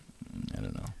song. I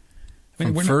don't know.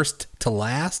 From first to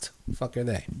last. Fuck are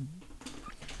they?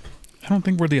 I don't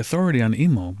think we're the authority on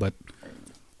emo, but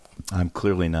I'm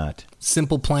clearly not.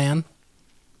 Simple Plan.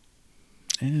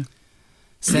 Yeah.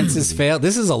 Senses Fail.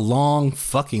 This is a long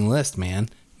fucking list, man.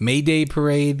 Mayday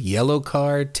Parade, Yellow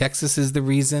Card, Texas is the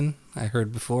Reason. I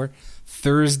heard before.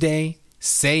 Thursday,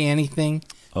 Say Anything,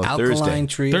 Alkaline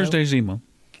Trio. Thursday's emo.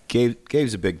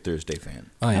 Gabe's a big Thursday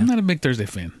fan. Oh, yeah. I'm not a big Thursday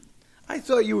fan. I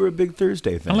thought you were a big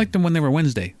Thursday fan. I liked them when they were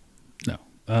Wednesday. No.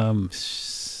 I'm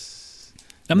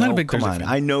not a big Thursday fan.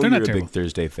 I know They're you're not a terrible. big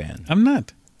Thursday fan. I'm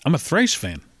not. I'm a Thrice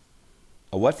fan.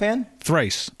 A what fan?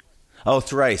 Thrice. Oh,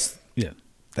 Thrice. Yeah.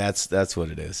 That's what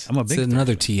it is. I'm a big It's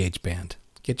another TH band.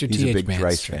 Get your He's TH a big band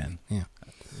Thrice straight. fan. Yeah.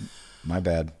 My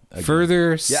bad. Again.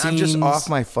 Further Yeah, I'm just scenes- off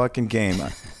my fucking game.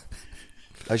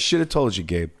 I should have told you,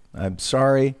 Gabe. I'm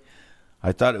sorry.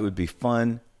 I thought it would be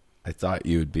fun. I thought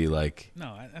you would be like, No,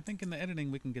 I think in the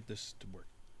editing we can get this to work.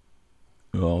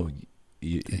 oh,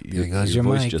 There goes your your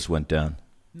voice mic. just went down.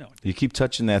 No. You keep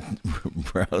touching that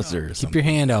browser or Keep something. your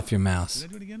hand off your mouse. Did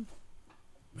I do it again?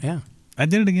 Yeah. I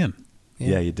did it again.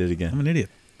 Yeah, you did again. I'm an idiot.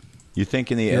 You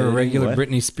think in the You're a editing, regular what?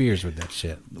 Britney Spears with that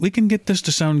shit. We can get this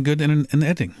to sound good in the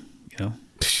editing, you know.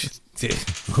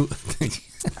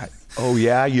 Oh,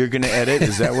 yeah? You're going to edit?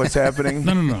 Is that what's happening?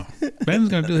 No. Ben's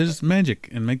going to do his magic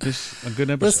and make this a good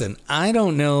episode. Listen, I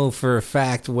don't know for a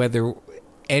fact whether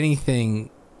anything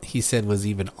he said was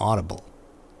even audible.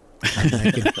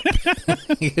 I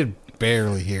could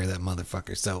barely hear that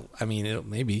motherfucker. So, I mean,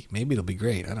 maybe it'll be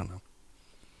great. I don't know.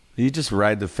 You just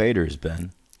ride the faders,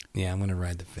 Ben. Yeah, I'm going to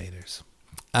ride the faders.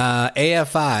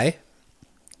 AFI.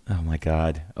 Oh, my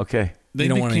God. Okay. They You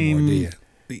don't want any more, do you?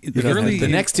 The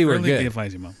next two are early good.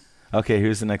 AFI's emo. Okay,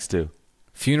 here's the next two.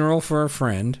 Funeral for a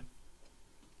Friend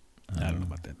I don't know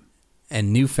about that.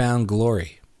 and Newfound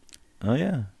Glory. Oh,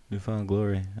 yeah. Newfound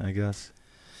Glory, I guess.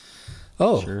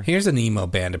 Oh, Sure. here's an emo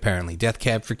band, apparently. Death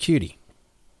Cab for Cutie.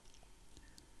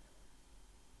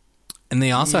 And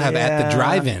they also have At the Yeah.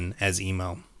 Drive-In as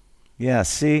emo. Yeah,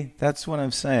 see? That's what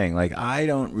I'm saying. Like, I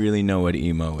don't really know what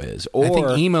emo is. Or, I think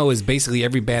emo is basically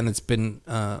every band that's been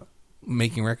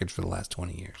making records for the last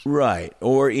 20 years. right.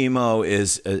 Or emo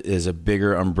is a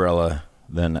bigger umbrella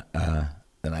than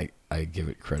I give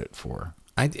it credit for.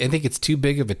 I think it's too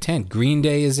big of a tent. Green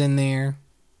Day is in there.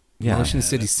 Yeah. Motion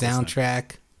City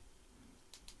Soundtrack.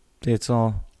 It's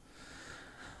all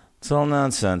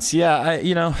nonsense.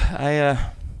 Yeah,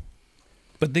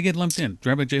 But they get lumped in.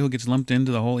 Drive-By J-Ho gets lumped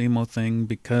into the whole emo thing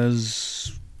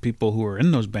because people who are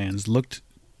in those bands looked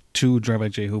to Drive-By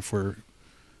J-Ho for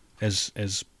as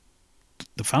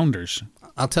the founders.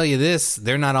 I'll tell you this,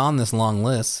 they're not on this long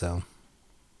list, so.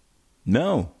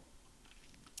 no.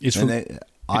 It's And for,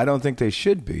 I don't think they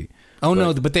should be. Oh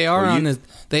no, but they are well, on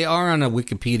they are on a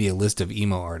Wikipedia list of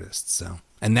emo artists, so.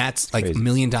 And that's like Crazy. a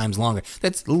million times longer.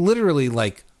 That's literally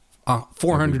like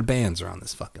 400 bands are on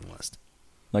this fucking list.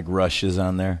 Like Rush is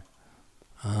on there.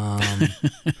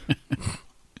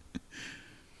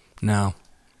 No.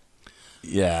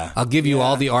 Yeah. I'll give you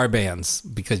all the R bands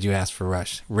because you asked for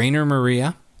Rush. Rainer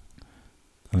Maria,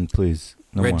 And please.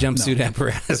 No Red more. Jumpsuit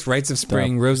Apparatus, Rites of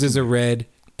Spring, Stop. Roses Are Red,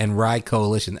 and Rye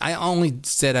Coalition. I only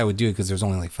said I would do it because there's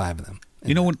only like 5 of them.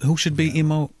 you know what? Who should be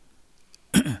emo?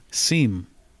 Seam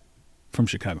from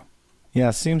Chicago.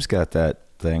 Yeah, Seam's got that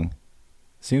thing.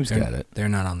 Seam's got it. They're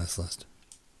not on this list.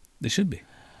 They should be.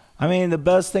 I mean, the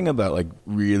best thing about like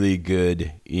really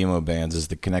good emo bands is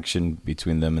the connection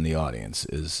between them and the audience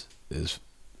is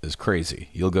crazy.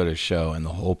 You'll go to a show and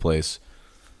the whole place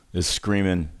is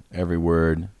screaming every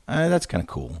word. That's kind of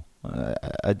cool.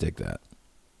 I dig that.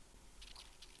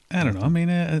 I don't know. I mean,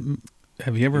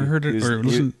 have you ever heard it or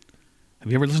listened?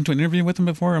 Have you ever listened to an interview with him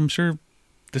before? I'm sure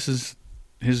this is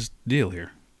his deal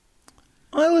here.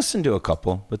 I listened to a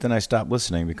couple, but then I stopped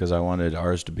listening because I wanted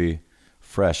ours to be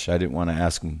fresh. I didn't want to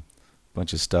ask him a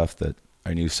bunch of stuff that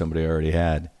I knew somebody already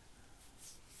had.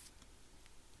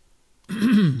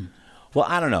 Well,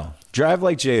 I don't know. Drive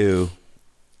Like Jehu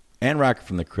and Rocket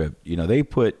from the Crypt, they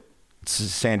put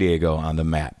San Diego on the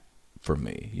map for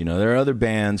me. There are other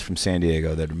bands from San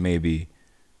Diego that are maybe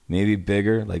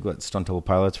bigger, like what, Stone Temple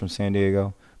Pilots from San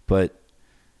Diego. But,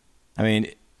 I mean,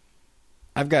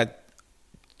 I've got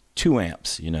 2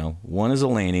 amps, you know. One is a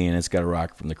Laney, and it's got a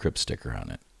Rock from the Crypt sticker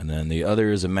on it. And then the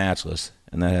other is a Matchless,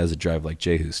 and that has a Drive Like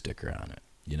Jehu sticker on it.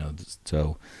 You know,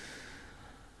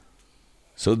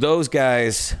 so those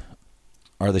guys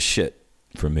are the shit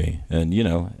for me. And, you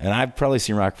know, and I've probably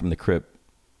seen Rock from the Crypt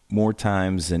more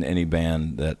times than any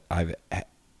band that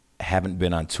haven't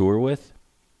been on tour with.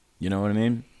 You know what I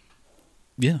mean?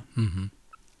 Yeah. Mm-hmm.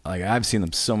 Like, I've seen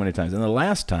them so many times. And the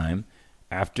last time,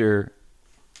 after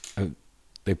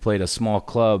they played a small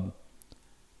club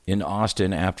in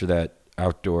Austin after that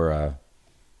outdoor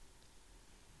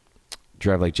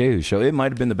Drive Like Jehu show, it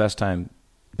might have been the best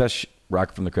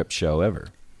Rock from the Crypt show ever.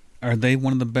 Are they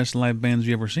one of the best live bands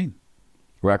you ever seen?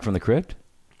 Rock from the Crypt?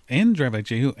 And Drive Like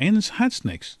Jehu and Hot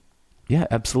Snakes. Yeah,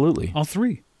 absolutely. All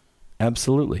 3.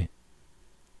 Absolutely.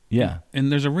 Yeah.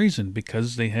 And there's a reason,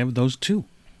 because they have those 2.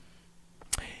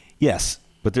 Yes,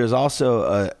 but there's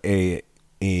also an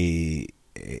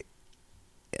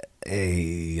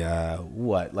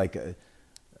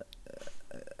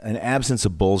absence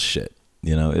of bullshit,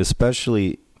 you know,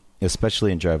 especially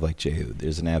in Drive Like Jehu.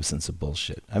 There's an absence of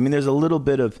bullshit. I mean, there's a little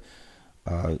bit of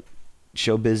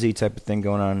show busy type of thing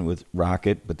going on with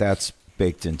Rocket, but that's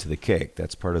baked into the cake.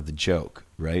 That's part of the joke,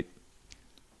 right?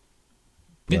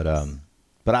 Yeah.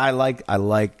 But I like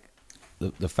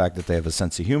the fact that they have a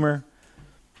sense of humor,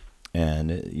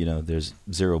 and you know, there's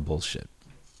zero bullshit.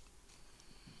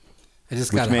 I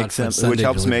just got which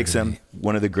helps makes them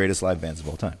one of the greatest live bands of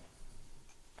all time.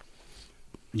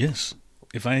 Yes.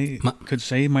 If I could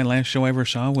say my last show I ever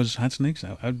saw was Hot Snakes,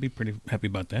 I'd be pretty happy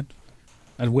about that.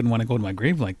 I wouldn't want to go to my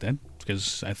grave like that,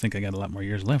 because I think I got a lot more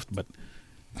years left, but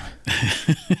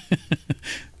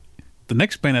the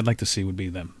next band I'd like to see would be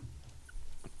them.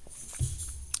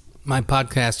 My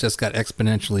podcast just got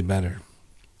exponentially better.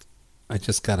 I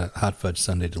just got a hot fudge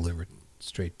sundae delivered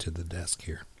straight to the desk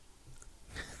here.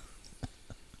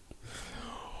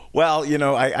 Well, you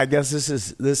know, I guess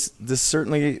this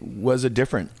certainly was a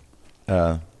different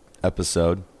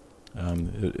episode.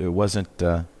 It wasn't.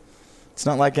 It's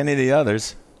not like any of the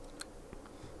others.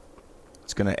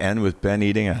 It's going to end with Ben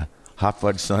eating a hot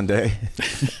fudge sundae.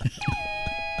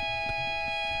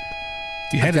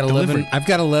 I've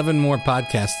got 11 more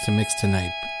podcasts to mix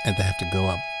tonight, and they have to go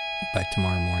up by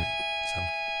tomorrow morning. So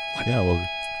yeah, well,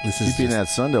 this is keep eating that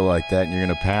sundae like that, and you're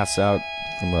going to pass out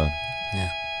from a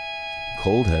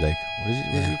cold headache. What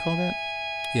does he call that?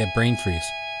 Yeah, brain freeze.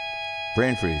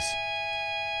 Brain freeze.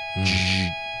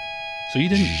 So you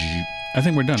didn't. I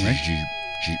think we're done, right?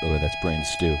 Oh, that's brain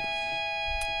stew.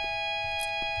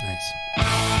 Nice.